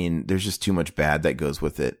 but I mean, there's just too much bad that goes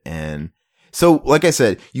with it. And so, like I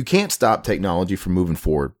said, you can't stop technology from moving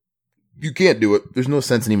forward. You can't do it. There's no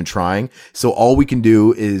sense in even trying. So all we can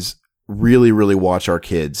do is really, really watch our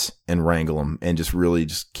kids and wrangle them and just really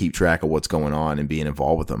just keep track of what's going on and being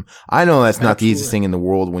involved with them. I know that's not the easiest thing in the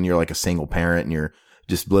world when you're like a single parent and you're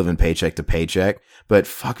just living paycheck to paycheck, but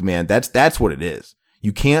fuck man, that's what it is.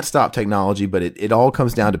 You can't stop technology, but it all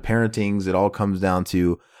comes down to parentings. It all comes down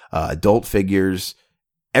to adult figures.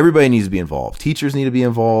 Everybody needs to be involved. Teachers need to be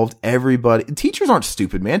involved. Everybody. Teachers aren't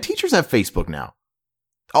stupid, man. Teachers have Facebook now.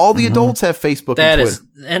 All the adults have Facebook and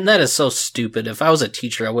Twitter. That is so stupid. If I was a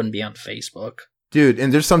teacher, I wouldn't be on Facebook. Dude,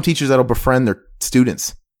 and there's some teachers that'll befriend their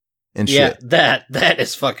students and shit. Yeah, that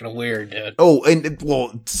is fucking weird, dude. Oh, and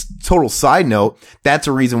well, total side note, that's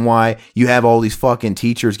a reason why you have all these fucking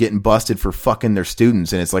teachers getting busted for fucking their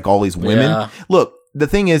students, and it's like all these women. Yeah. Look, the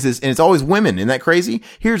thing is, and it's always women. Isn't that crazy?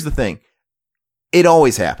 Here's the thing. It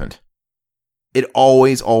always happened. It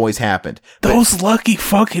always happened. Those lucky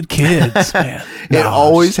fucking kids, man. It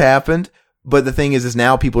always happened. But the thing is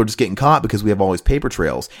now people are just getting caught because we have all these paper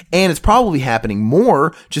trails. And it's probably happening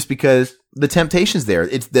more just because the temptation's there.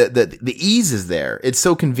 It's the ease is there. It's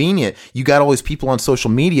so convenient. You got all these people on social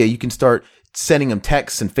media. You can start sending them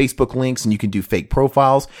texts and Facebook links, and you can do fake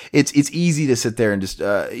profiles. It's easy to sit there and just,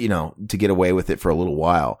 to get away with it for a little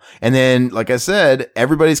while. And then, like I said,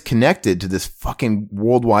 everybody's connected to this fucking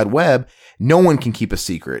World Wide Web. No one can keep a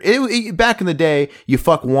secret. Back in the day, you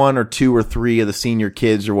fuck 1 or 2 or 3 of the senior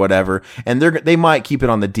kids or whatever, and they might keep it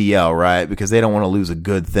on the DL, right? Because they don't want to lose a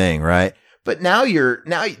good thing, right? But now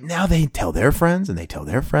now they tell their friends, and they tell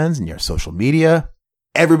their friends, and your social media.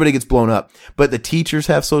 Everybody gets blown up. But the teachers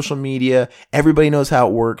have social media. Everybody knows how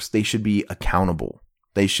it works. They should be accountable.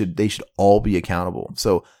 They should all be accountable.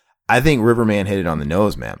 So I think Riverman hit it on the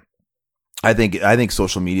nose, man. I think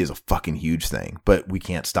social media is a fucking huge thing, but we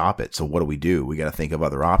can't stop it. So what do? We got to think of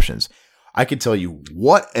other options. I could tell you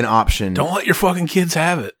what an option. Don't let your fucking kids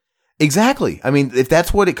have it. Exactly. I mean, if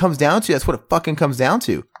that's what it comes down to, that's what it fucking comes down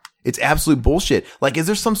to. It's absolute bullshit. Like, is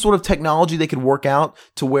there some sort of technology they could work out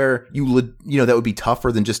to where that would be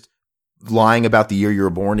tougher than just lying about the year you were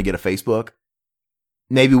born to get a Facebook?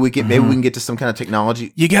 Maybe we can get to some kind of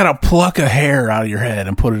technology. You got to pluck a hair out of your head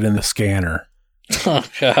and put it in the scanner. Oh,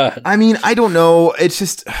 God. I mean, I don't know. It's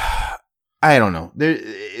just, I don't know.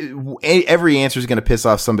 Every answer is going to piss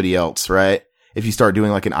off somebody else, right? If you start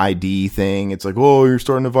doing like an ID thing, it's like, oh, you're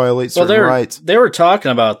starting to violate certain rights. They were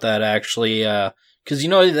talking about that actually, because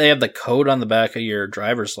they have the code on the back of your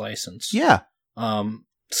driver's license. Yeah.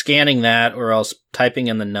 Scanning that or else typing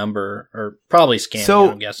in the number, or probably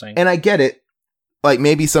scanning, I'm guessing. And I get it. Like,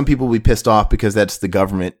 maybe some people will be pissed off because that's the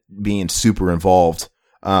government being super involved.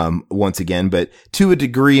 Once again, but to a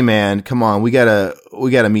degree, man, come on, we gotta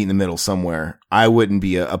meet in the middle somewhere. I wouldn't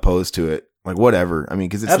be opposed to it. Like, whatever. I mean,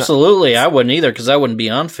 cause it's absolutely, I wouldn't either, cause I wouldn't be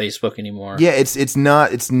on Facebook anymore. Yeah, it's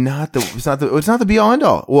not the be all end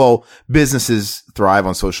all. Well, businesses thrive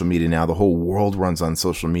on social media now. The whole world runs on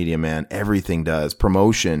social media, man. Everything does.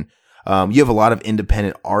 Promotion. You have a lot of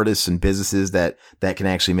independent artists and businesses that can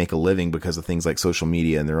actually make a living because of things like social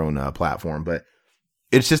media and their own platform. But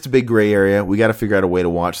it's just a big gray area. We got to figure out a way to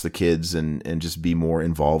watch the kids and just be more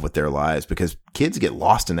involved with their lives, because kids get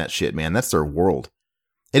lost in that shit, man. That's their world.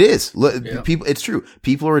 It is. Yeah. People, it's true.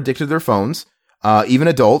 People are addicted to their phones. Even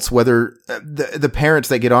adults, whether the parents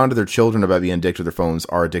that get onto their children about being addicted to their phones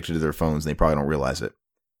are addicted to their phones, and they probably don't realize it.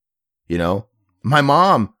 My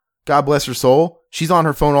mom, God bless her soul, she's on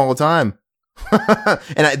her phone all the time.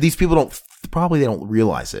 And these people they don't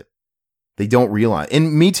realize it. They don't realize,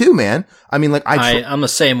 and me too, man. I mean, like I'm the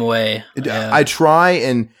same way. Yeah. I try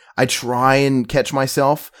and catch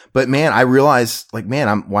myself, but man, I realize, like,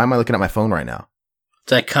 man, why am I looking at my phone right now?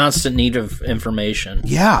 It's that constant need of information.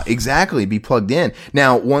 Yeah, exactly. Be plugged in.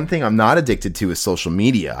 Now, one thing I'm not addicted to is social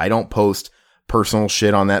media. I don't post personal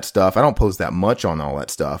shit on that stuff. I don't post that much on all that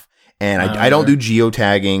stuff, and I don't do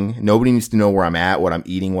geotagging. Nobody needs to know where I'm at, what I'm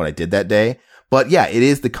eating, what I did that day. But yeah, it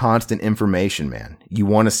is the constant information, man. You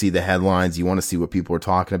want to see the headlines. You want to see what people are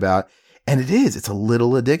talking about. And it's a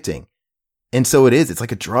little addicting. And so it is. It's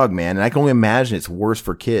like a drug, man. And I can only imagine it's worse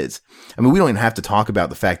for kids. I mean, we don't even have to talk about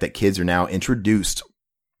the fact that kids are now introduced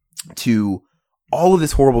to all of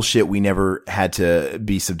this horrible shit we never had to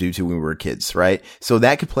be subdued to when we were kids, right? So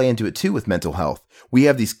that could play into it too with mental health. We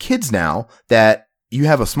have these kids now that you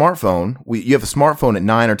have a smartphone. You have a smartphone at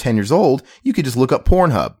 9 or 10 years old. You could just look up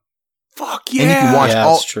Pornhub. Fuck yeah. And you can watch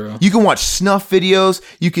that's true. You can watch snuff videos.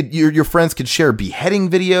 Your friends could share beheading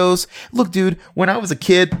videos. Look, dude, when I was a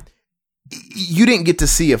kid, you didn't get to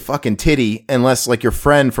see a fucking titty unless, like, your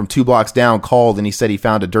friend from 2 blocks down called and he said he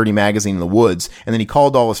found a dirty magazine in the woods, and then he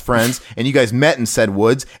called all his friends and you guys met in said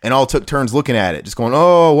woods and all took turns looking at it, just going,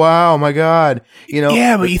 "Oh, wow, my God."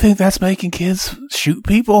 Yeah, but you think that's making kids shoot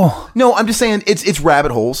people? No, I'm just saying it's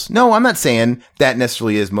rabbit holes. No, I'm not saying that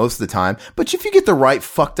necessarily is most of the time, but if you get the right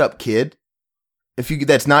fucked up kid,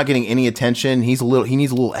 that's not getting any attention, he needs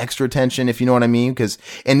a little extra attention, if you know what I mean.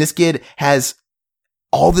 And this kid has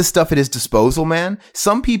all this stuff at his disposal, man.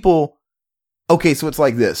 Some people, okay, so it's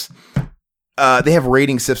like this. they have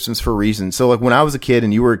rating systems for a reason. So like when I was a kid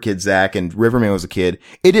and you were a kid, Zach, and Riverman was a kid,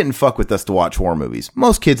 it didn't fuck with us to watch horror movies.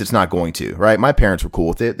 Most kids, it's not going to, right? My parents were cool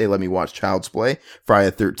with it. They let me watch Child's Play,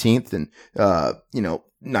 Friday the 13th, and,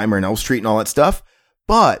 Nightmare on Elm Street and all that stuff.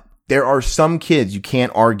 But there are some kids you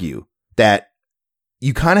can't argue that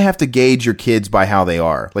you kind of have to gauge your kids by how they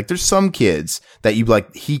are. Like there's some kids that you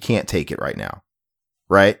like, he can't take it right now.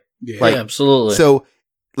 Right? Yeah, absolutely. So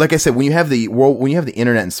like I said, when you have the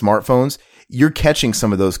internet and smartphones, you're catching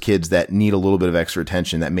some of those kids that need a little bit of extra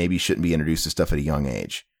attention that maybe shouldn't be introduced to stuff at a young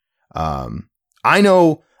age. I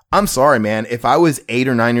know, I'm sorry, man. If I was 8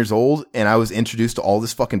 or 9 years old and I was introduced to all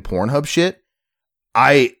this fucking Pornhub shit,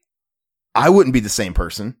 I wouldn't be the same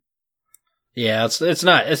person. Yeah, it's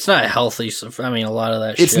not healthy. So, I mean, a lot of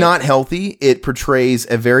that it's shit. not healthy. It portrays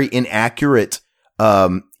a very inaccurate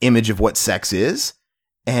image of what sex is.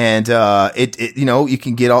 And you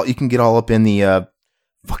can get all up in the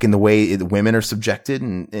fucking the way the women are subjected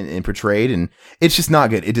and portrayed, and it's just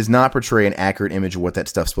not good. It does not portray an accurate image of what that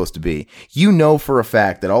stuff's supposed to be. You know for a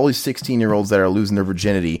fact that all these 16-year-olds that are losing their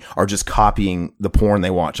virginity are just copying the porn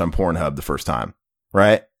they watch on Pornhub the first time,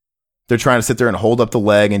 right? They're trying to sit there and hold up the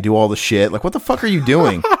leg and do all the shit. Like, what the fuck are you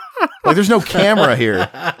doing? Like, there's no camera here.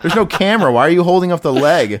 There's no camera. Why are you holding up the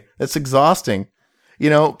leg? That's exhausting. They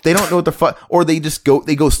don't know what the fuck, or they go,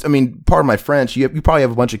 I mean, pardon my French, you probably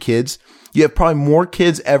have a bunch of kids. You have probably more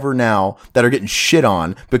kids ever now that are getting shit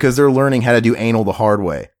on because they're learning how to do anal the hard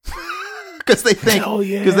way. Because they think,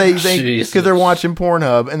 because they're watching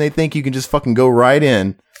Pornhub and they think you can just fucking go right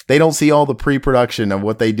in. They don't see all the pre-production of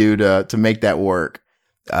what they do to make that work.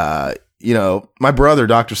 My brother,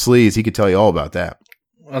 Dr. Sleaze, he could tell you all about that.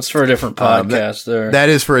 That's for a different podcast there. That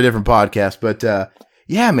is for a different podcast, but,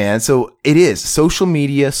 yeah, man. So it is social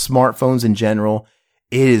media, smartphones in general.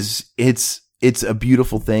 It's a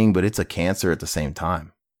beautiful thing, but it's a cancer at the same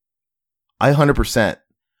time. 100%.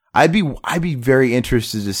 I'd be very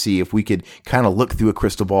interested to see if we could kind of look through a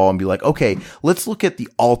crystal ball and be like, okay, let's look at the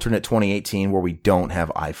alternate 2018 where we don't have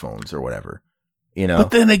iPhones or whatever,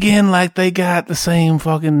 But then again, like they got the same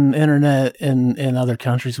fucking internet in other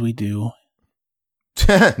countries we do.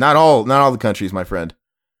 Not all the countries, my friend.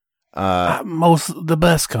 The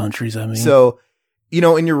best countries, I mean. So,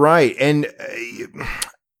 and you're right. And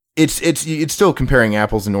it's still comparing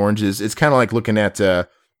apples and oranges. It's kind of like looking at,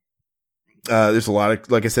 there's a lot of,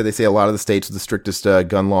 like I said, they say a lot of the states with the strictest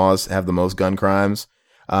gun laws have the most gun crimes.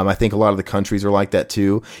 I think a lot of the countries are like that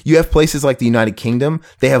too. You have places like the United Kingdom.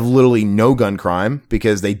 They have literally no gun crime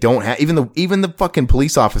because they don't have, even the fucking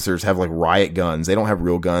police officers have like riot guns. They don't have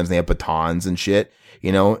real guns. They have batons and shit.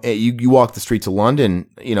 You walk the streets of London,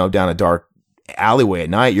 down a dark alleyway at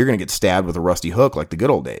night, you're going to get stabbed with a rusty hook like the good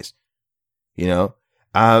old days.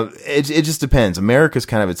 It just depends. America's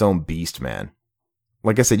kind of its own beast, man.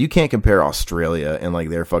 Like I said, you can't compare Australia and like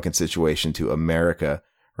their fucking situation to America,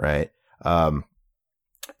 right? And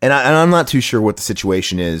I'm not too sure what the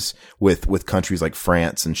situation is with countries like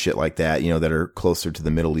France and shit like that, that are closer to the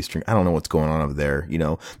Middle Eastern. I don't know what's going on over there.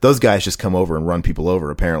 Those guys just come over and run people over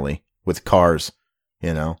apparently with cars.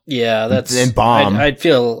 Yeah, that's and bomb. I'd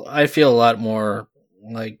feel a lot more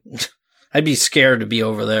like I'd be scared to be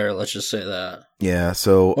over there. Let's just say that. Yeah.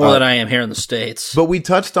 So more than I am here in the States. But we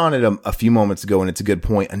touched on it a few moments ago, and it's a good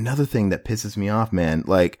point. Another thing that pisses me off, man.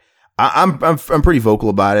 Like I'm pretty vocal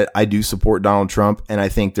about it. I do support Donald Trump, and I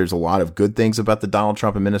think there's a lot of good things about the Donald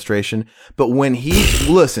Trump administration. But when he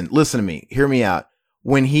listen to me, hear me out.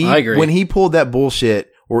 When he pulled that bullshit,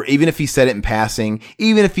 or even if he said it in passing,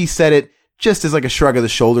 even if he said it just as like a shrug of the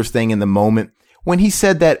shoulders thing in the moment, when he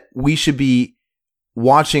said that we should be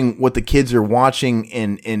watching what the kids are watching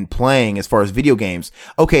and playing as far as video games.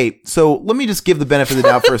 Okay, so let me just give the benefit of the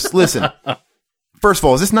doubt first. Listen, first of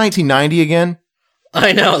all, is this 1990 again?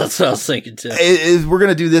 I know, that's what I was thinking too. We're going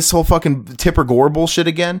to do this whole fucking Tipper Gore bullshit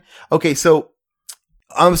again? Okay, so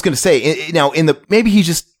I was going to say, now maybe he's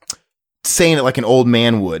just saying it like an old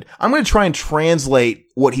man would. I'm going to try and translate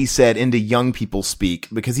what he said into young people speak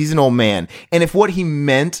because he's an old man. And if what he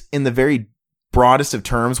meant in the very broadest of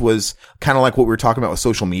terms was kind of like what we were talking about with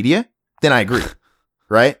social media, then I agree.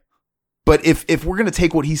 Right? But if we're going to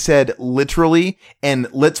take what he said literally and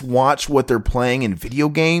let's watch what they're playing in video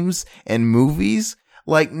games and movies,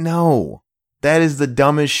 like, no, that is the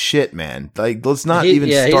dumbest shit, man. Like, let's not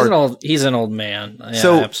even start. He's an old man.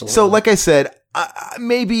 Yeah, absolutely. So like I said,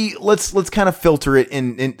 maybe let's kind of filter it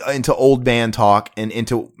into old man talk and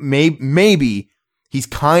into maybe He's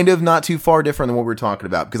kind of not too far different than what we were talking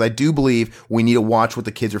about, because I do believe we need to watch what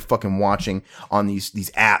the kids are fucking watching on these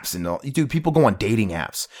apps and all. Dude, people go on dating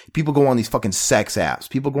apps. People go on these fucking sex apps.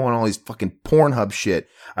 People go on all these fucking Pornhub shit.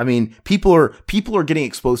 I mean, people are getting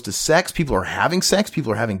exposed to sex. People are having sex.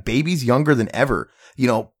 People are having babies younger than ever. You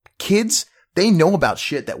know, kids, they know about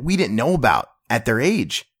shit that we didn't know about at their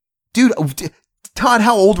age. Dude, Todd,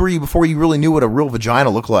 how old were you before you really knew what a real vagina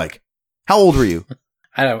looked like? How old were you?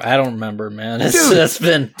 I don't remember, man. It's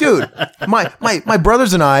been my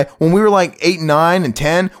brothers and I, when we were like 8, 9, and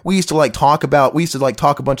 10, we used to talk a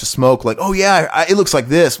bunch of smoke, like, oh yeah, it looks like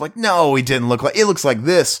this. Like, no, it didn't look like, it looks like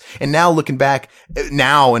this. And now looking back,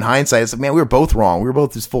 now in hindsight, it's like, man, we were both wrong. We were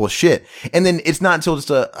both just full of shit. And then it's not until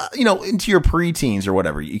just into your preteens or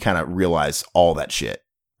whatever, you kind of realize all that shit,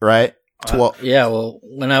 right? Yeah, well,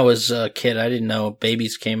 when I was a kid, I didn't know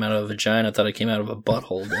babies came out of a vagina. I thought it came out of a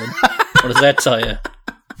butthole, dude. What does that tell you?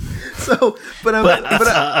 So,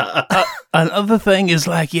 another thing is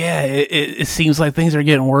it seems like things are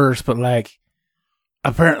getting worse, but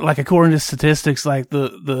apparently, according to statistics,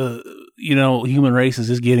 the human race is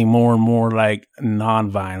just getting more and more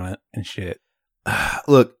non-violent and shit.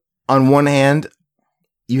 Look, on one hand,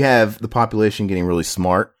 you have the population getting really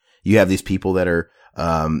smart. You have these people that are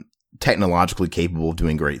technologically capable of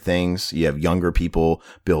doing great things. You have younger people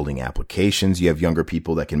building applications. You have younger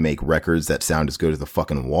people that can make records that sound as good as the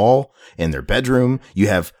fucking wall in their bedroom. You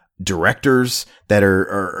have directors that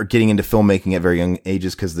are getting into filmmaking at very young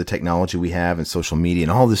ages because of the technology we have and social media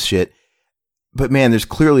and all this shit. But man, there's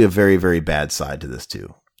clearly a very, very bad side to this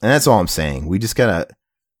too. And that's all I'm saying. We just gotta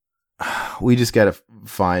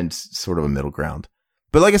find sort of a middle ground.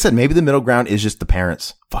 But like I said, maybe the middle ground is just the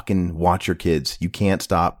parents. Fucking watch your kids. You can't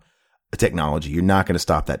stop technology. You're not going to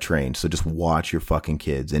stop that train. So just watch your fucking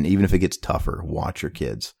kids. And even if it gets tougher, watch your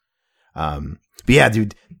kids. But yeah,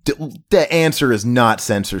 dude, the answer is not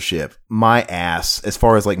censorship. My ass, as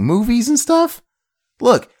far as movies and stuff.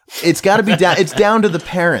 Look, it's got to be down. It's down to the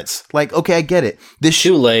parents. Okay, I get it.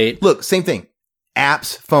 Too late. Look, same thing.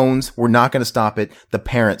 Apps, phones, we're not going to stop it. The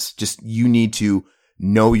parents, you need to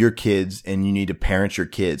know your kids and you need to parent your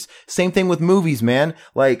kids. Same thing with movies, man.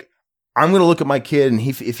 I'm going to look at my kid, and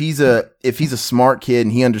if he's a smart kid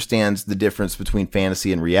and he understands the difference between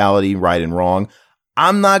fantasy and reality, right and wrong,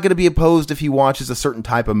 I'm not going to be opposed if he watches a certain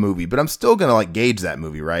type of movie, but I'm still going to gauge that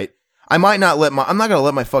movie, right? I'm not going to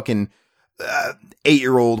let my fucking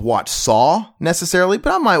 8-year-old watch Saw necessarily,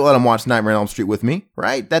 but I might let him watch Nightmare on Elm Street with me,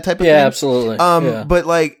 right? That type of thing. Yeah, absolutely. Yeah. But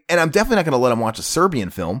and I'm definitely not going to let him watch a Serbian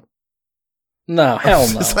film. No, hell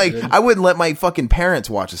no. It's I wouldn't let my fucking parents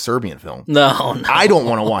watch a Serbian film. No. I don't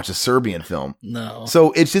want to watch a Serbian film. No.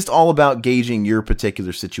 So it's just all about gauging your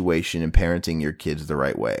particular situation and parenting your kids the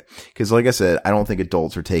right way. Because like I said, I don't think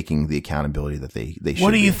adults are taking the accountability that they should.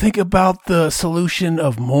 What do you think about the solution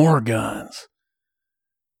of more guns?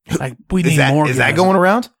 We need more guns. Is that going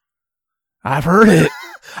around? I've heard it.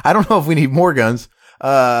 I don't know if we need more guns.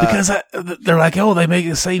 Because they're they make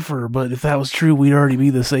it safer, but if that was true, we'd already be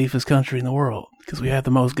the safest country in the world because we have the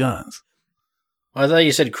most guns. I thought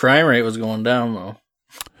you said crime rate was going down, though.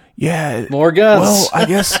 Yeah. More guns. Well, I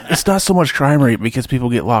guess it's not so much crime rate because people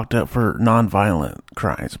get locked up for non-violent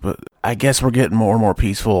crimes, but I guess we're getting more and more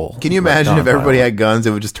peaceful. Can you imagine if everybody had guns,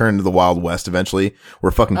 it would just turn into the Wild West eventually,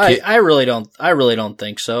 where fucking I really don't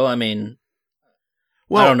think so. I mean,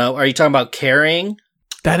 I don't know. Are you talking about carrying?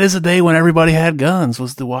 That is a day when everybody had guns,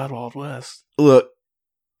 was the Wild Wild West. Look,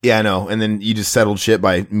 yeah, I know. And then you just settled shit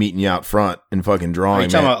by meeting you out front and fucking drawing. Are you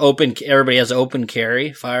talking about everybody has open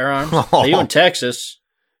carry firearms? Oh. You in Texas.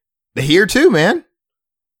 Here too, man.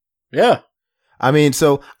 Yeah. I mean,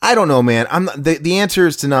 so I don't know, man. The answer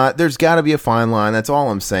is to not, there's gotta be a fine line. That's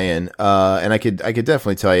all I'm saying. And I could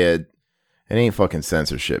definitely tell you, it ain't fucking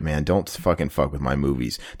censorship, man. Don't fucking fuck with my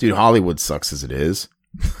movies. Dude, Hollywood sucks as it is.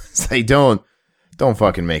 Say don't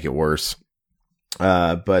fucking make it worse.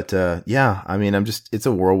 But yeah, I mean, it's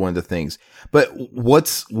a whirlwind of things. But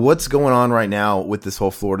what's going on right now with this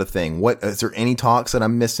whole Florida thing? Is there any talks that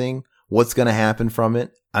I'm missing? What's going to happen from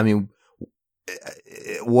it? I mean,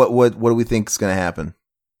 what do we think is going to happen?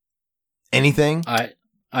 Anything?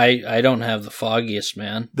 I don't have the foggiest,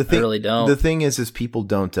 man. I really don't. The thing is people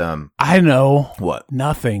don't, I know. What?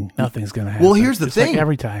 Nothing's going to happen. Well, here's the thing.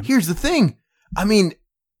 Every time. Here's the thing. I mean,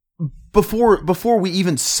 before we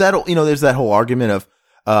even settle, there's that whole argument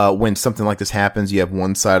of when something like this happens, you have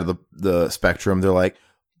one side of the spectrum. They're like,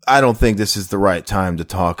 I don't think this is the right time to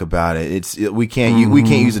talk about it. We can't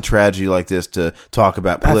use a tragedy like this to talk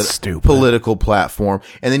about political platform.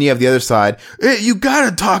 And then you have the other side. Hey, you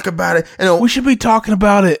gotta talk about it. And we should be talking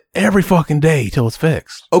about it every fucking day till it's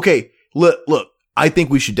fixed. Okay, look. I think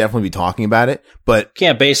we should definitely be talking about it, but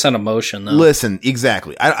Can't base on emotion though. listen,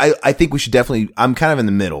 exactly. I think we should definitely, I'm kind of in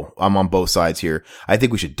the middle. I'm on both sides here. I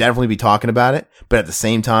think we should definitely be talking about it, but at the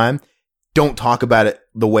same time, don't talk about it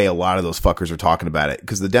the way a lot of those fuckers are talking about it.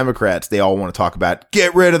 Because the Democrats, they all want to talk about,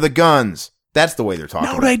 get rid of the guns. That's the way they're talking.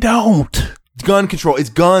 No, about they don't. Gun control. It's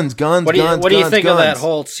guns. What do you think guns. of that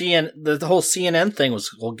whole the whole CNN thing was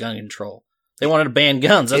whole gun control? They wanted to ban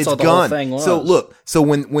guns. That's It's all the gun. whole thing was. So look, so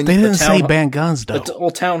when They didn't town- say ban guns, though. the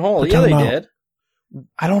old town hall. We're Yeah, they talking about- did.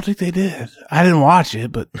 I don't think they did. I didn't watch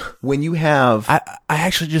it, but when you have, I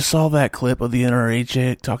actually just saw that clip of the NRA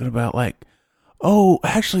chick talking about like, oh,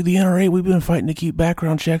 actually the NRA, we've been fighting to keep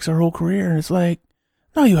background checks our whole career. And it's like,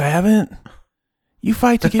 no, you haven't. You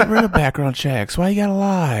fight to get rid of background checks. Why you gotta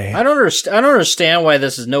lie? I don't understand why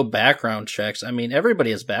this is no background checks. I mean,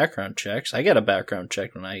 everybody has background checks. I got a background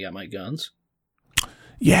check when I got my guns.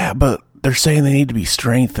 Yeah, but they're saying they need to be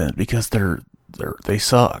strengthened because they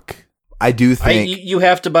suck. I do think You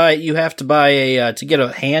have to buy a to get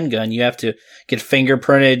a handgun. You have to get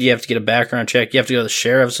fingerprinted. You have to get a background check. You have to go to the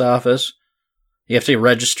sheriff's office. You have to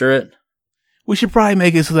register it. We should probably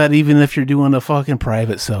make it so that even if you're doing a fucking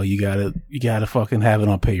private sale, you gotta fucking have it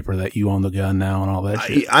on paper that you own the gun now and all that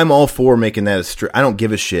shit. I'm all for making that a strict. I don't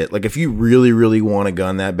give a shit. Like if you really, really want a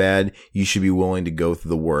gun that bad, you should be willing to go through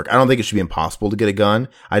the work. I don't think it should be impossible to get a gun.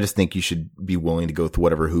 I just think you should be willing to go through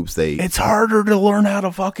whatever hoops they. It's harder to learn how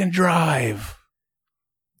to fucking drive.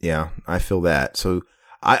 Yeah, I feel that. So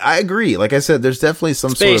I agree. Like I said, there's definitely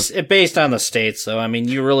some It's based on the states, though. I mean,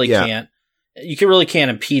 you really can't. You really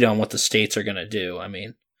can't impede on what the states are going to do. I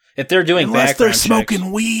mean, if they're doing Unless they're background checks,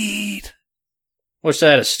 smoking weed. which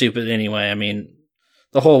that is stupid anyway. I mean,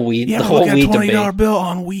 the whole weed, Yeah, the but whole look at weed $20 debate. bill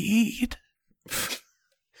on weed.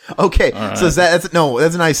 Okay, All so right. that's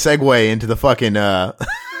a nice segue into the fucking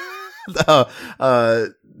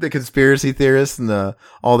the conspiracy theorists and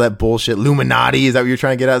all that bullshit. Illuminati, is that what you're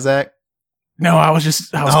trying to get at, Zach? No, I was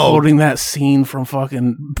quoting that scene from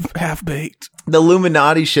fucking Half Baked. The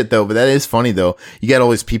Illuminati shit though, but that is funny though. You got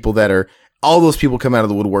all these people all those people come out of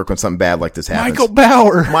the woodwork when something bad like this happens.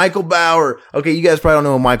 Michael Bauer. Okay, you guys probably don't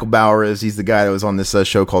know who Michael Bauer is. He's the guy that was on this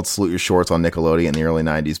show called Salute Your Shorts on Nickelodeon in the early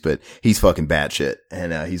 90s, but he's fucking bad shit.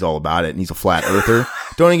 And he's all about it. And he's a flat earther.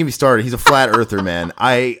 Don't even get me started. He's a flat earther, man.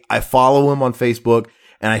 I follow him on Facebook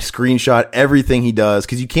and I screenshot everything he does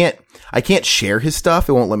because I can't share his stuff.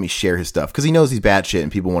 It won't let me share his stuff because he knows he's bad shit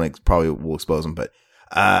and people probably will expose him. But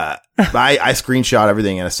I screenshot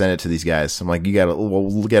everything and I send it to these guys. I'm like,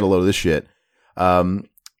 we'll get a load of this shit.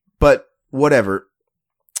 But whatever.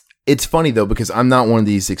 It's funny though, because I'm not one of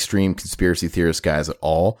these extreme conspiracy theorist guys at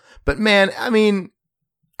all. But man, I mean,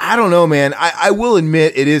 I don't know, man. I will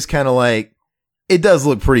admit it is kind of like, it does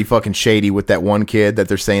look pretty fucking shady with that one kid that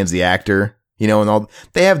they're saying is the actor. You know, and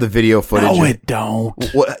they have the video footage. No, it don't.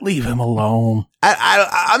 What? Leave him alone.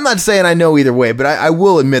 I'm not saying I know either way, but I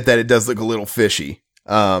will admit that it does look a little fishy.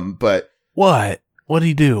 But What? What'd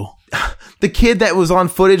he do? the kid that was on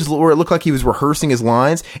footage where it looked like he was rehearsing his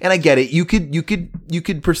lines, and I get it. You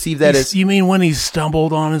could perceive that as, You mean when he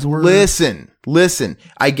stumbled on his words? Listen.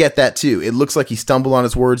 I get that too. It looks like he stumbled on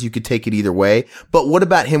his words. You could take it either way. But what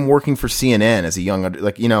about him working for CNN as a young,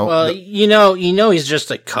 Well, you know, he's just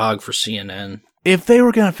a cog for CNN. If they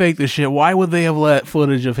were gonna fake this shit, why would they have let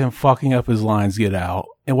footage of him fucking up his lines get out?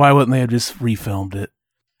 And why wouldn't they have just refilmed it?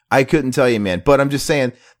 I couldn't tell you, man. But I'm just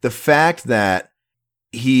saying the fact that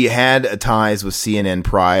he had ties with CNN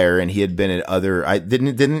prior, and he had been at other.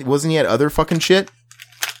 Wasn't he at other fucking shit?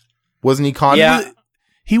 Wasn't he caught? Yeah.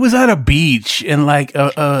 He was at a beach, and like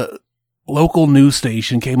a local news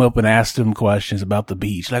station came up and asked him questions about the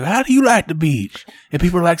beach. Like, how do you like the beach? And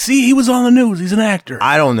people are like, see, he was on the news. He's an actor.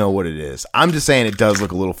 I don't know what it is. I'm just saying it does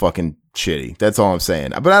look a little fucking shitty. That's all I'm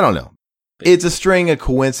saying. But I don't know. It's a string of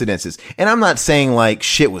coincidences. And I'm not saying like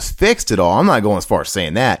shit was fixed at all. I'm not going as far as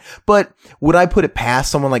saying that. But would I put it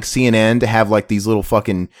past someone like CNN to have like these little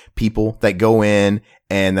fucking people that go in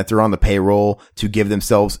and that they're on the payroll to give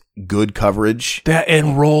themselves good coverage? That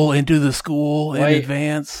enroll into the school in Wait.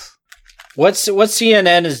 advance. What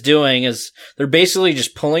CNN is doing is they're basically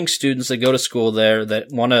just pulling students that go to school there that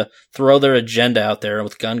want to throw their agenda out there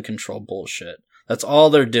with gun control bullshit. That's all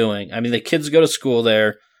they're doing. I mean, the kids go to school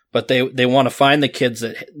there, but they want to find the kids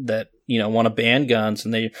that want to ban guns,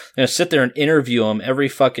 and they sit there and interview them every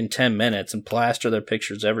fucking 10 minutes and plaster their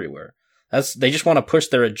pictures everywhere. They just want to push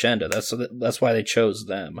their agenda. That's why they chose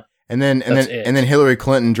them. And then Hillary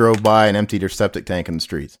Clinton drove by and emptied her septic tank in the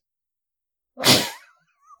streets.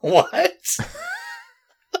 What?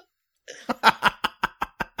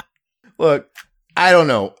 Look, I don't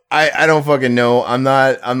know. I don't fucking know. I'm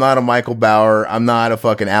not a Michael Bauer. I'm not a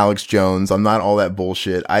fucking Alex Jones. I'm not all that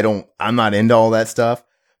bullshit. I'm not into all that stuff.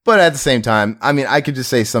 But at the same time, I mean, I could just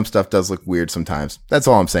say some stuff does look weird sometimes. That's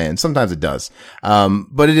all I'm saying. Sometimes it does.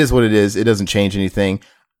 But it is what it is. It doesn't change anything.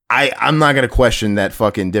 I'm not going to question that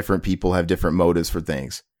fucking different people have different motives for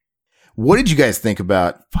things. What did you guys think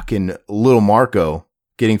about fucking little Marco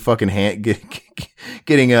getting fucking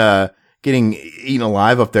getting eaten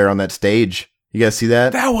alive up there on that stage? You guys see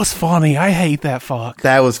that? That was funny. I hate that fuck.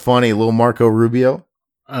 That was funny. Little Marco Rubio.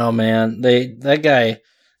 Oh man, that guy.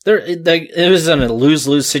 It was in a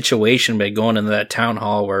lose-lose situation by going into that town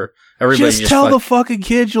hall where everybody just tell the fucking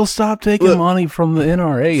kids you'll stop taking money from the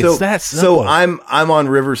NRA. It's that simple. So I'm on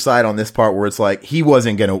Riverside on this part where it's like he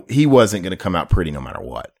wasn't gonna come out pretty no matter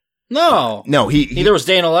what. No, neither was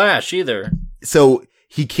Dana Lash either. So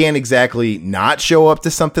he can't exactly not show up to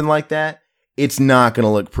something like that. It's not going to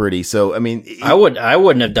look pretty. So, I mean, I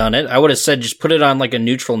wouldn't have done it. I would have said just put it on like a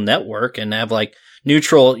neutral network and have like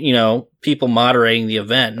neutral, people moderating the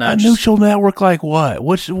event. Not a neutral network like what?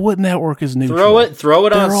 What network is neutral? Throw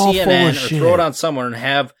it on CNN or throw it on somewhere and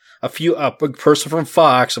have a person from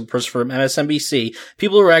Fox, a person from MSNBC,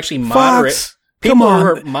 people who are actually moderate. Fox? Come on, who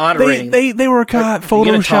are moderating. They were caught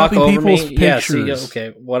photoshopping people's pictures. Yeah,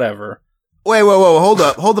 okay, whatever. Wait, hold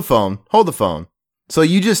up, hold the phone. So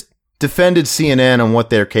you just defended CNN on what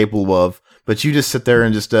they're capable of, but you just sit there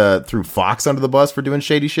and just threw Fox under the bus for doing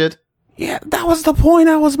shady shit? Yeah, that was the point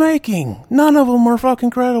I was making. None of them were fucking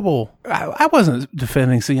credible. I wasn't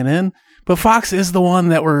defending CNN, but Fox is the one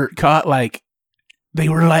that were caught, like, they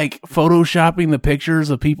were, like, photoshopping the pictures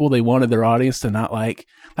of people they wanted their audience to not like,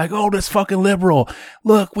 oh, this fucking liberal.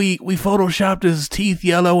 Look, we photoshopped his teeth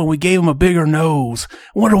yellow and we gave him a bigger nose.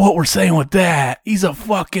 Wonder what we're saying with that. He's a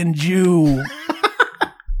fucking Jew.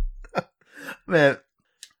 Man,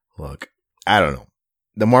 look, I don't know.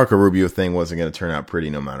 The Marco Rubio thing wasn't going to turn out pretty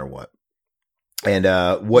no matter what. And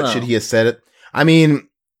should he have said it? I mean,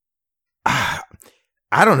 I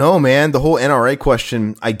don't know, man. The whole NRA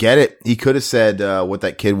question, I get it. He could have said what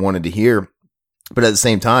that kid wanted to hear. But at the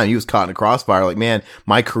same time, he was caught in a crossfire. Like, man,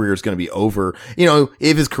 my career is going to be over.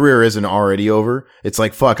 If his career isn't already over, it's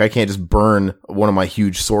like, fuck, I can't just burn one of my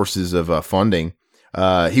huge sources of funding.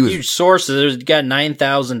 Huge sources. He's got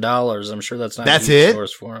 $9,000. I'm sure that's not a huge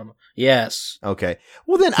source for him. Yes. Okay.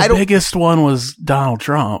 Well, then the biggest one was Donald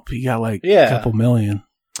Trump. He got a couple million.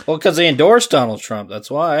 Well, because they endorsed Donald Trump. That's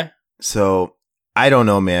why. So I don't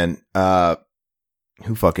know, man.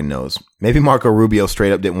 Who fucking knows? Maybe Marco Rubio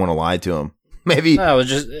straight up didn't want to lie to him. Maybe. No,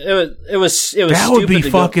 it was. That would be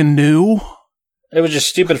fucking new. It was just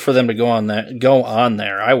stupid for them to go on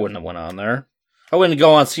there. I wouldn't have went on there. I wouldn't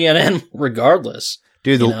go on CNN regardless.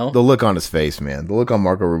 Dude, the look on his face, man. The look on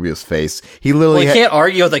Marco Rubio's face. He literally can't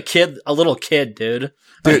argue with a little kid, dude.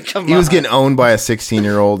 Dude, he was getting owned by a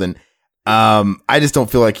 16-year-old, and I just don't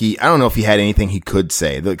feel like I don't know if he had anything he could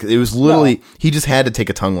say. It was literally, he just had to take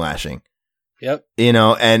a tongue lashing. Yep.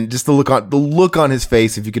 And just the look on his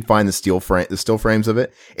face, if you could find the still frames of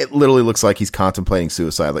it, it literally looks like he's contemplating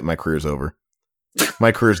suicide, like my career's over.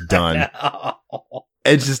 My career's done.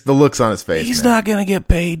 It's just the looks on his face. He's not going to get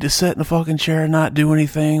paid to sit in a fucking chair and not do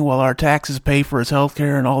anything while our taxes pay for his health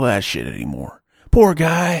care and all that shit anymore. Poor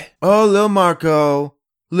guy. Oh, Lil Marco.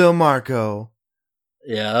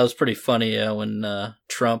 Yeah, that was pretty funny when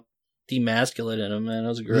Trump demasculated him, man. That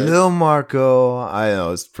was great. Lil Marco. I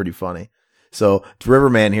know, it's pretty funny. So,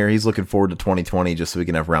 Riverman here, he's looking forward to 2020 just so we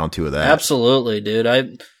can have round 2 of that. Absolutely,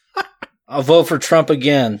 dude. I'll vote for Trump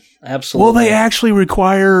again. Absolutely. Will they actually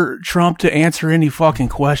require Trump to answer any fucking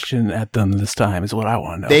question at them this time is what I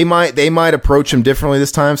want to know. They might approach him differently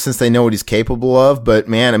this time since they know what he's capable of. But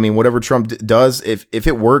man, I mean, whatever Trump does, if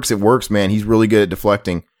it works, man. He's really good at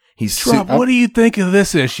deflecting. Trump, what do you think of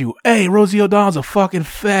this issue? Hey, Rosie O'Donnell's a fucking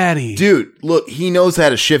fatty. Dude, look, he knows how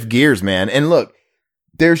to shift gears, man. And look,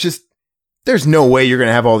 there's no way you're going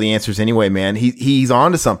to have all the answers anyway, man. He's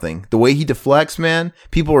on to something. The way he deflects, man,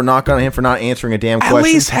 people are knocking on him for not answering a damn question. At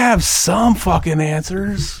least have some fucking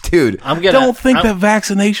answers. Dude, don't think that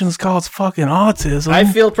vaccinations cause fucking autism.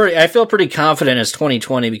 I feel pretty confident it's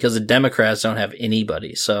 2020 because the Democrats don't have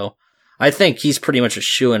anybody. So I think he's pretty much a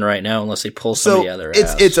shoo-in right now unless they pull somebody out of their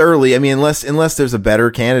ass. It's early. I mean, unless there's a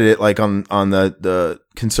better candidate like on the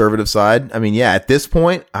conservative side. I mean, yeah, at this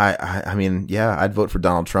point, I mean, yeah, I'd vote for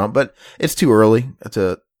Donald Trump, but it's too early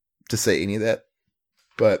to say any of that.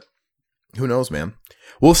 But who knows, man?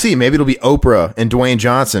 We'll see. Maybe it'll be Oprah and Dwayne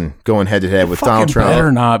Johnson going head to head with Donald Trump.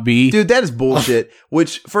 Better not be. Dude, that is bullshit.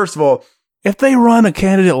 Which, first of all, if they run a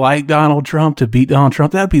candidate like Donald Trump to beat Donald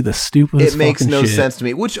Trump, that'd be the stupidest fucking shit. It makes no sense to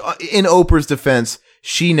me. Which, in Oprah's defense,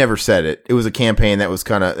 She never said it. It was a campaign that was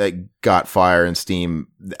that got fire and steam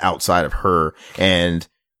outside of her. And,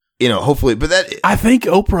 hopefully, but I think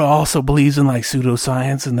Oprah also believes in like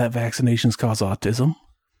pseudoscience and that vaccinations cause autism.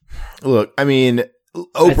 Look, I mean,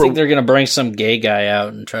 Oprah. I think they're going to bring some gay guy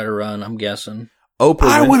out and try to run, I'm guessing.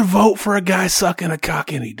 I would vote for a guy sucking a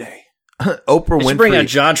cock any day. Oprah Winfrey. Should bring out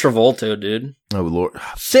John Travolta, dude. Oh, Lord.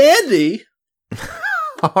 Sandy!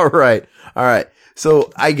 All right.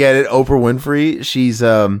 So I get it. Oprah Winfrey,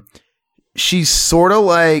 she's sort of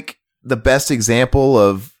like the best example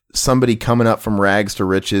of somebody coming up from rags to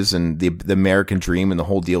riches and the American dream and the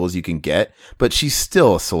whole deal as you can get. But she's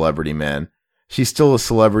still a celebrity, man. She's still a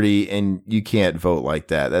celebrity, and you can't vote like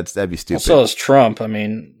that. That'd be stupid. So is Trump. I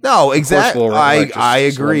mean, no, exactly. I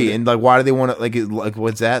agree. Celebrity. And like, why do they want to like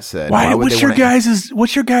what's that said? What's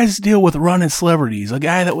your guys' deal with running celebrities? A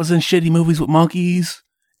guy that was in shitty movies with monkeys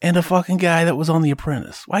and a fucking guy that was on The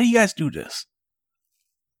Apprentice. Why do you guys do this?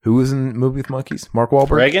 Who was in the movie with monkeys? Mark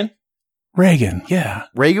Wahlberg. Reagan, yeah.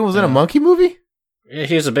 Reagan was in a monkey movie. Yeah,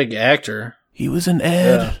 he was a big actor. He was in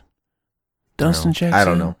Ed. Yeah. Dunstan Jackson. I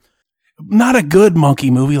don't know. Not a good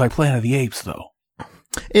monkey movie like Planet of the Apes, though.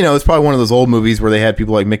 It's probably one of those old movies where they had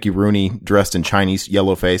people like Mickey Rooney dressed in Chinese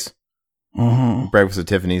yellow face. Mm-hmm. Breakfast at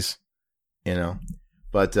Tiffany's,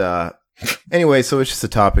 But anyway, so it's just a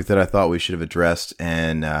topic that I thought we should have addressed.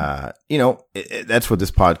 And, that's what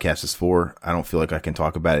this podcast is for. I don't feel like I can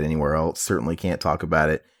talk about it anywhere else. Certainly can't talk about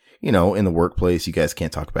it, in the workplace. You guys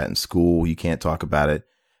can't talk about it in school. You can't talk about it.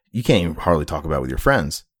 You can't even hardly talk about it with your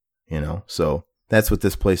friends, So that's what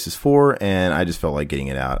this place is for, and I just felt like getting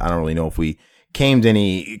it out. I don't really know if we came to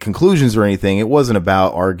any conclusions or anything. It wasn't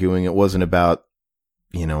about arguing. It wasn't about,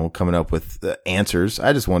 coming up with answers.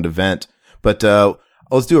 I just wanted to vent. But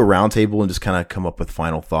let's do a roundtable and just kind of come up with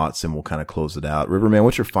final thoughts, and we'll kind of close it out. Riverman,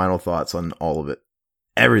 what's your final thoughts on all of it?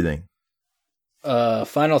 Everything.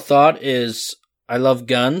 Final thought is I love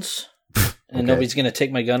guns, and Okay. Nobody's going to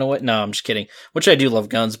take my gun away. No, I'm just kidding. Which I do love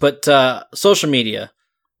guns, but social media.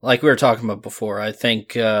 Like we were talking about before, I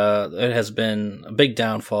think it has been a big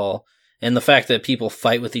downfall. And the fact that people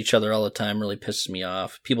fight with each other all the time really pisses me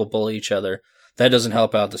off. People bully each other. That doesn't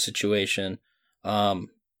help out the situation.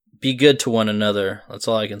 Be good to one another. That's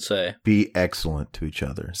all I can say. Be excellent to each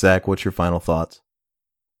other. Zach, what's your final thoughts?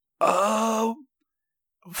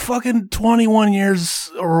 Fucking 21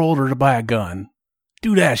 years or older to buy a gun.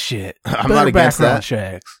 Do that shit. I'm not against that.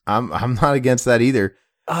 Checks. I'm not against that either.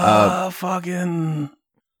 Fucking...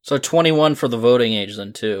 So 21 for the voting age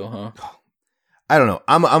then too, huh? I don't know.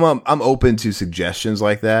 I'm open to suggestions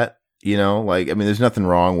like that. There's nothing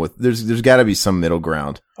wrong with. There's got to be some middle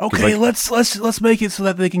ground. Okay, let's make it so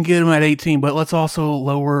that they can get them at 18, but let's also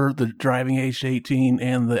lower the driving age to 18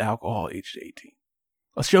 and the alcohol age to 18.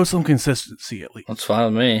 Let's show some consistency at least. That's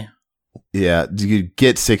fine with me. Yeah, you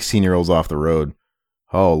get 16-year-olds off the road.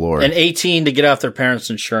 Oh Lord. And 18 to get off their parents'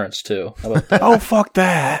 insurance too. How about that? Oh fuck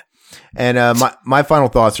that. And my final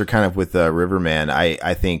thoughts are kind of with Riverman.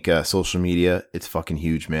 I think social media, it's fucking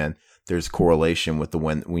huge, man. There's correlation with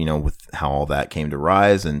with how all that came to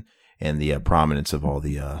rise and the prominence of all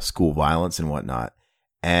the school violence and whatnot.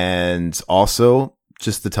 And also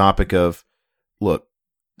just the topic of, look,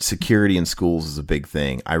 security in schools is a big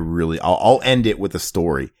thing. I'll end it with a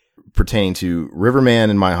story pertaining to Riverman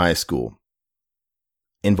in my high school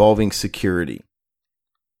involving security.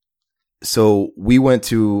 So we went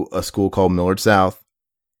to a school called Millard South,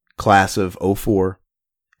 class of 04.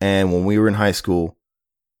 And when we were in high school,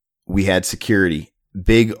 we had security,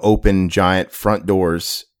 big open giant front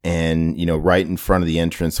doors. And, right in front of the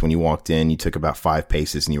entrance, when you walked in, you took about 5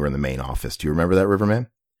 paces and you were in the main office. Do you remember that, Riverman?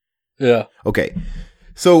 Yeah. Okay.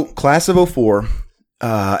 So class of 04.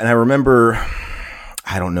 And I remember,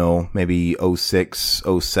 I don't know, maybe 06,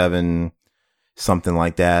 07, something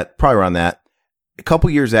like that. Probably around that. A couple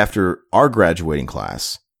years after our graduating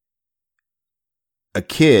class, a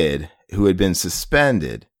kid who had been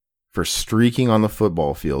suspended for streaking on the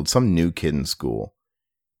football field, some new kid in school,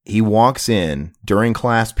 he walks in during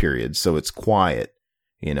class periods, so it's quiet,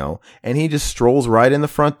 and he just strolls right in the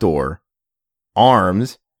front door,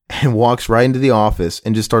 armed, and walks right into the office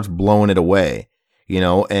and just starts blowing it away,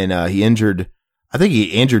 and he injured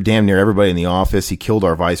damn near everybody in the office. He killed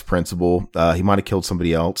our vice principal. He might have killed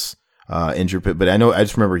somebody else. Injured, but I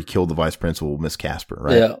just remember he killed the vice principal, Miss Casper,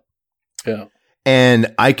 right? Yeah.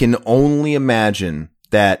 And I can only imagine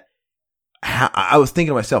that. I was thinking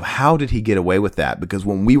to myself, how did he get away with that? Because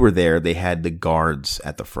when we were there, they had the guards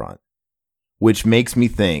at the front, which makes me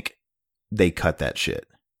think they cut that shit.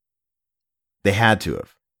 They had to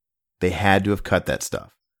have. They had to have cut that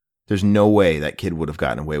stuff. There's no way that kid would have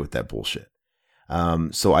gotten away with that bullshit.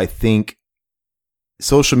 So I think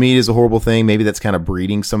social media is a horrible thing. Maybe that's kind of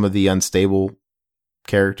breeding some of the unstable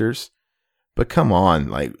characters. But come on,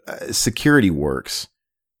 like security works.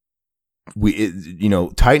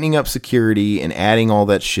 Tightening up security and adding all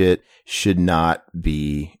that shit should not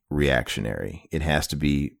be reactionary. It has to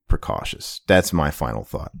be precautious. That's my final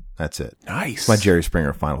thought. That's it. Nice. My Jerry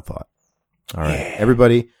Springer final thought. All right,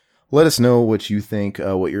 everybody, let us know what you think,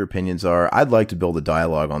 what your opinions are. I'd like to build a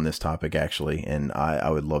dialogue on this topic, actually, and I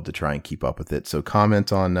would love to try and keep up with it. So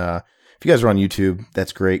comment on, if you guys are on YouTube,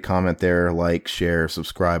 that's great. Comment there, like, share,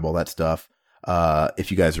 subscribe, all that stuff.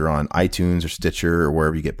 If you guys are on iTunes or Stitcher or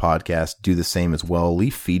wherever you get podcasts, do the same as well.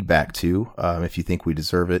 Leave feedback too. If you think we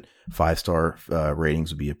deserve it, 5-star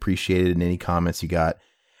ratings would be appreciated in any comments you got.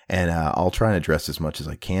 And I'll try and address as much as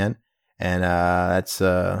I can. And that's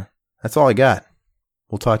all I got.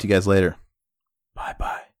 We'll talk to you guys later.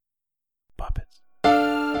 Bye-bye. Puppets.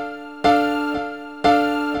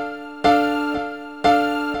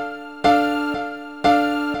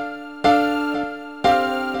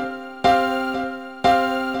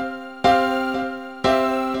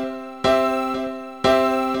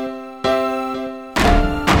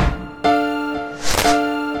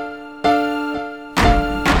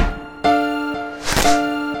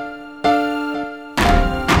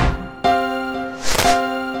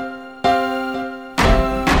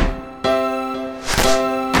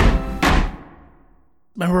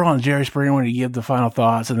 Remember on Jerry Springer when he give the final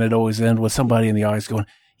thoughts and it'd always end with somebody in the audience going,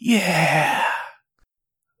 yeah.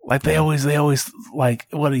 Like they always like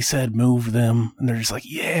what he said moved them and they're just like,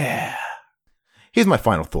 yeah. Here's my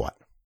final thought.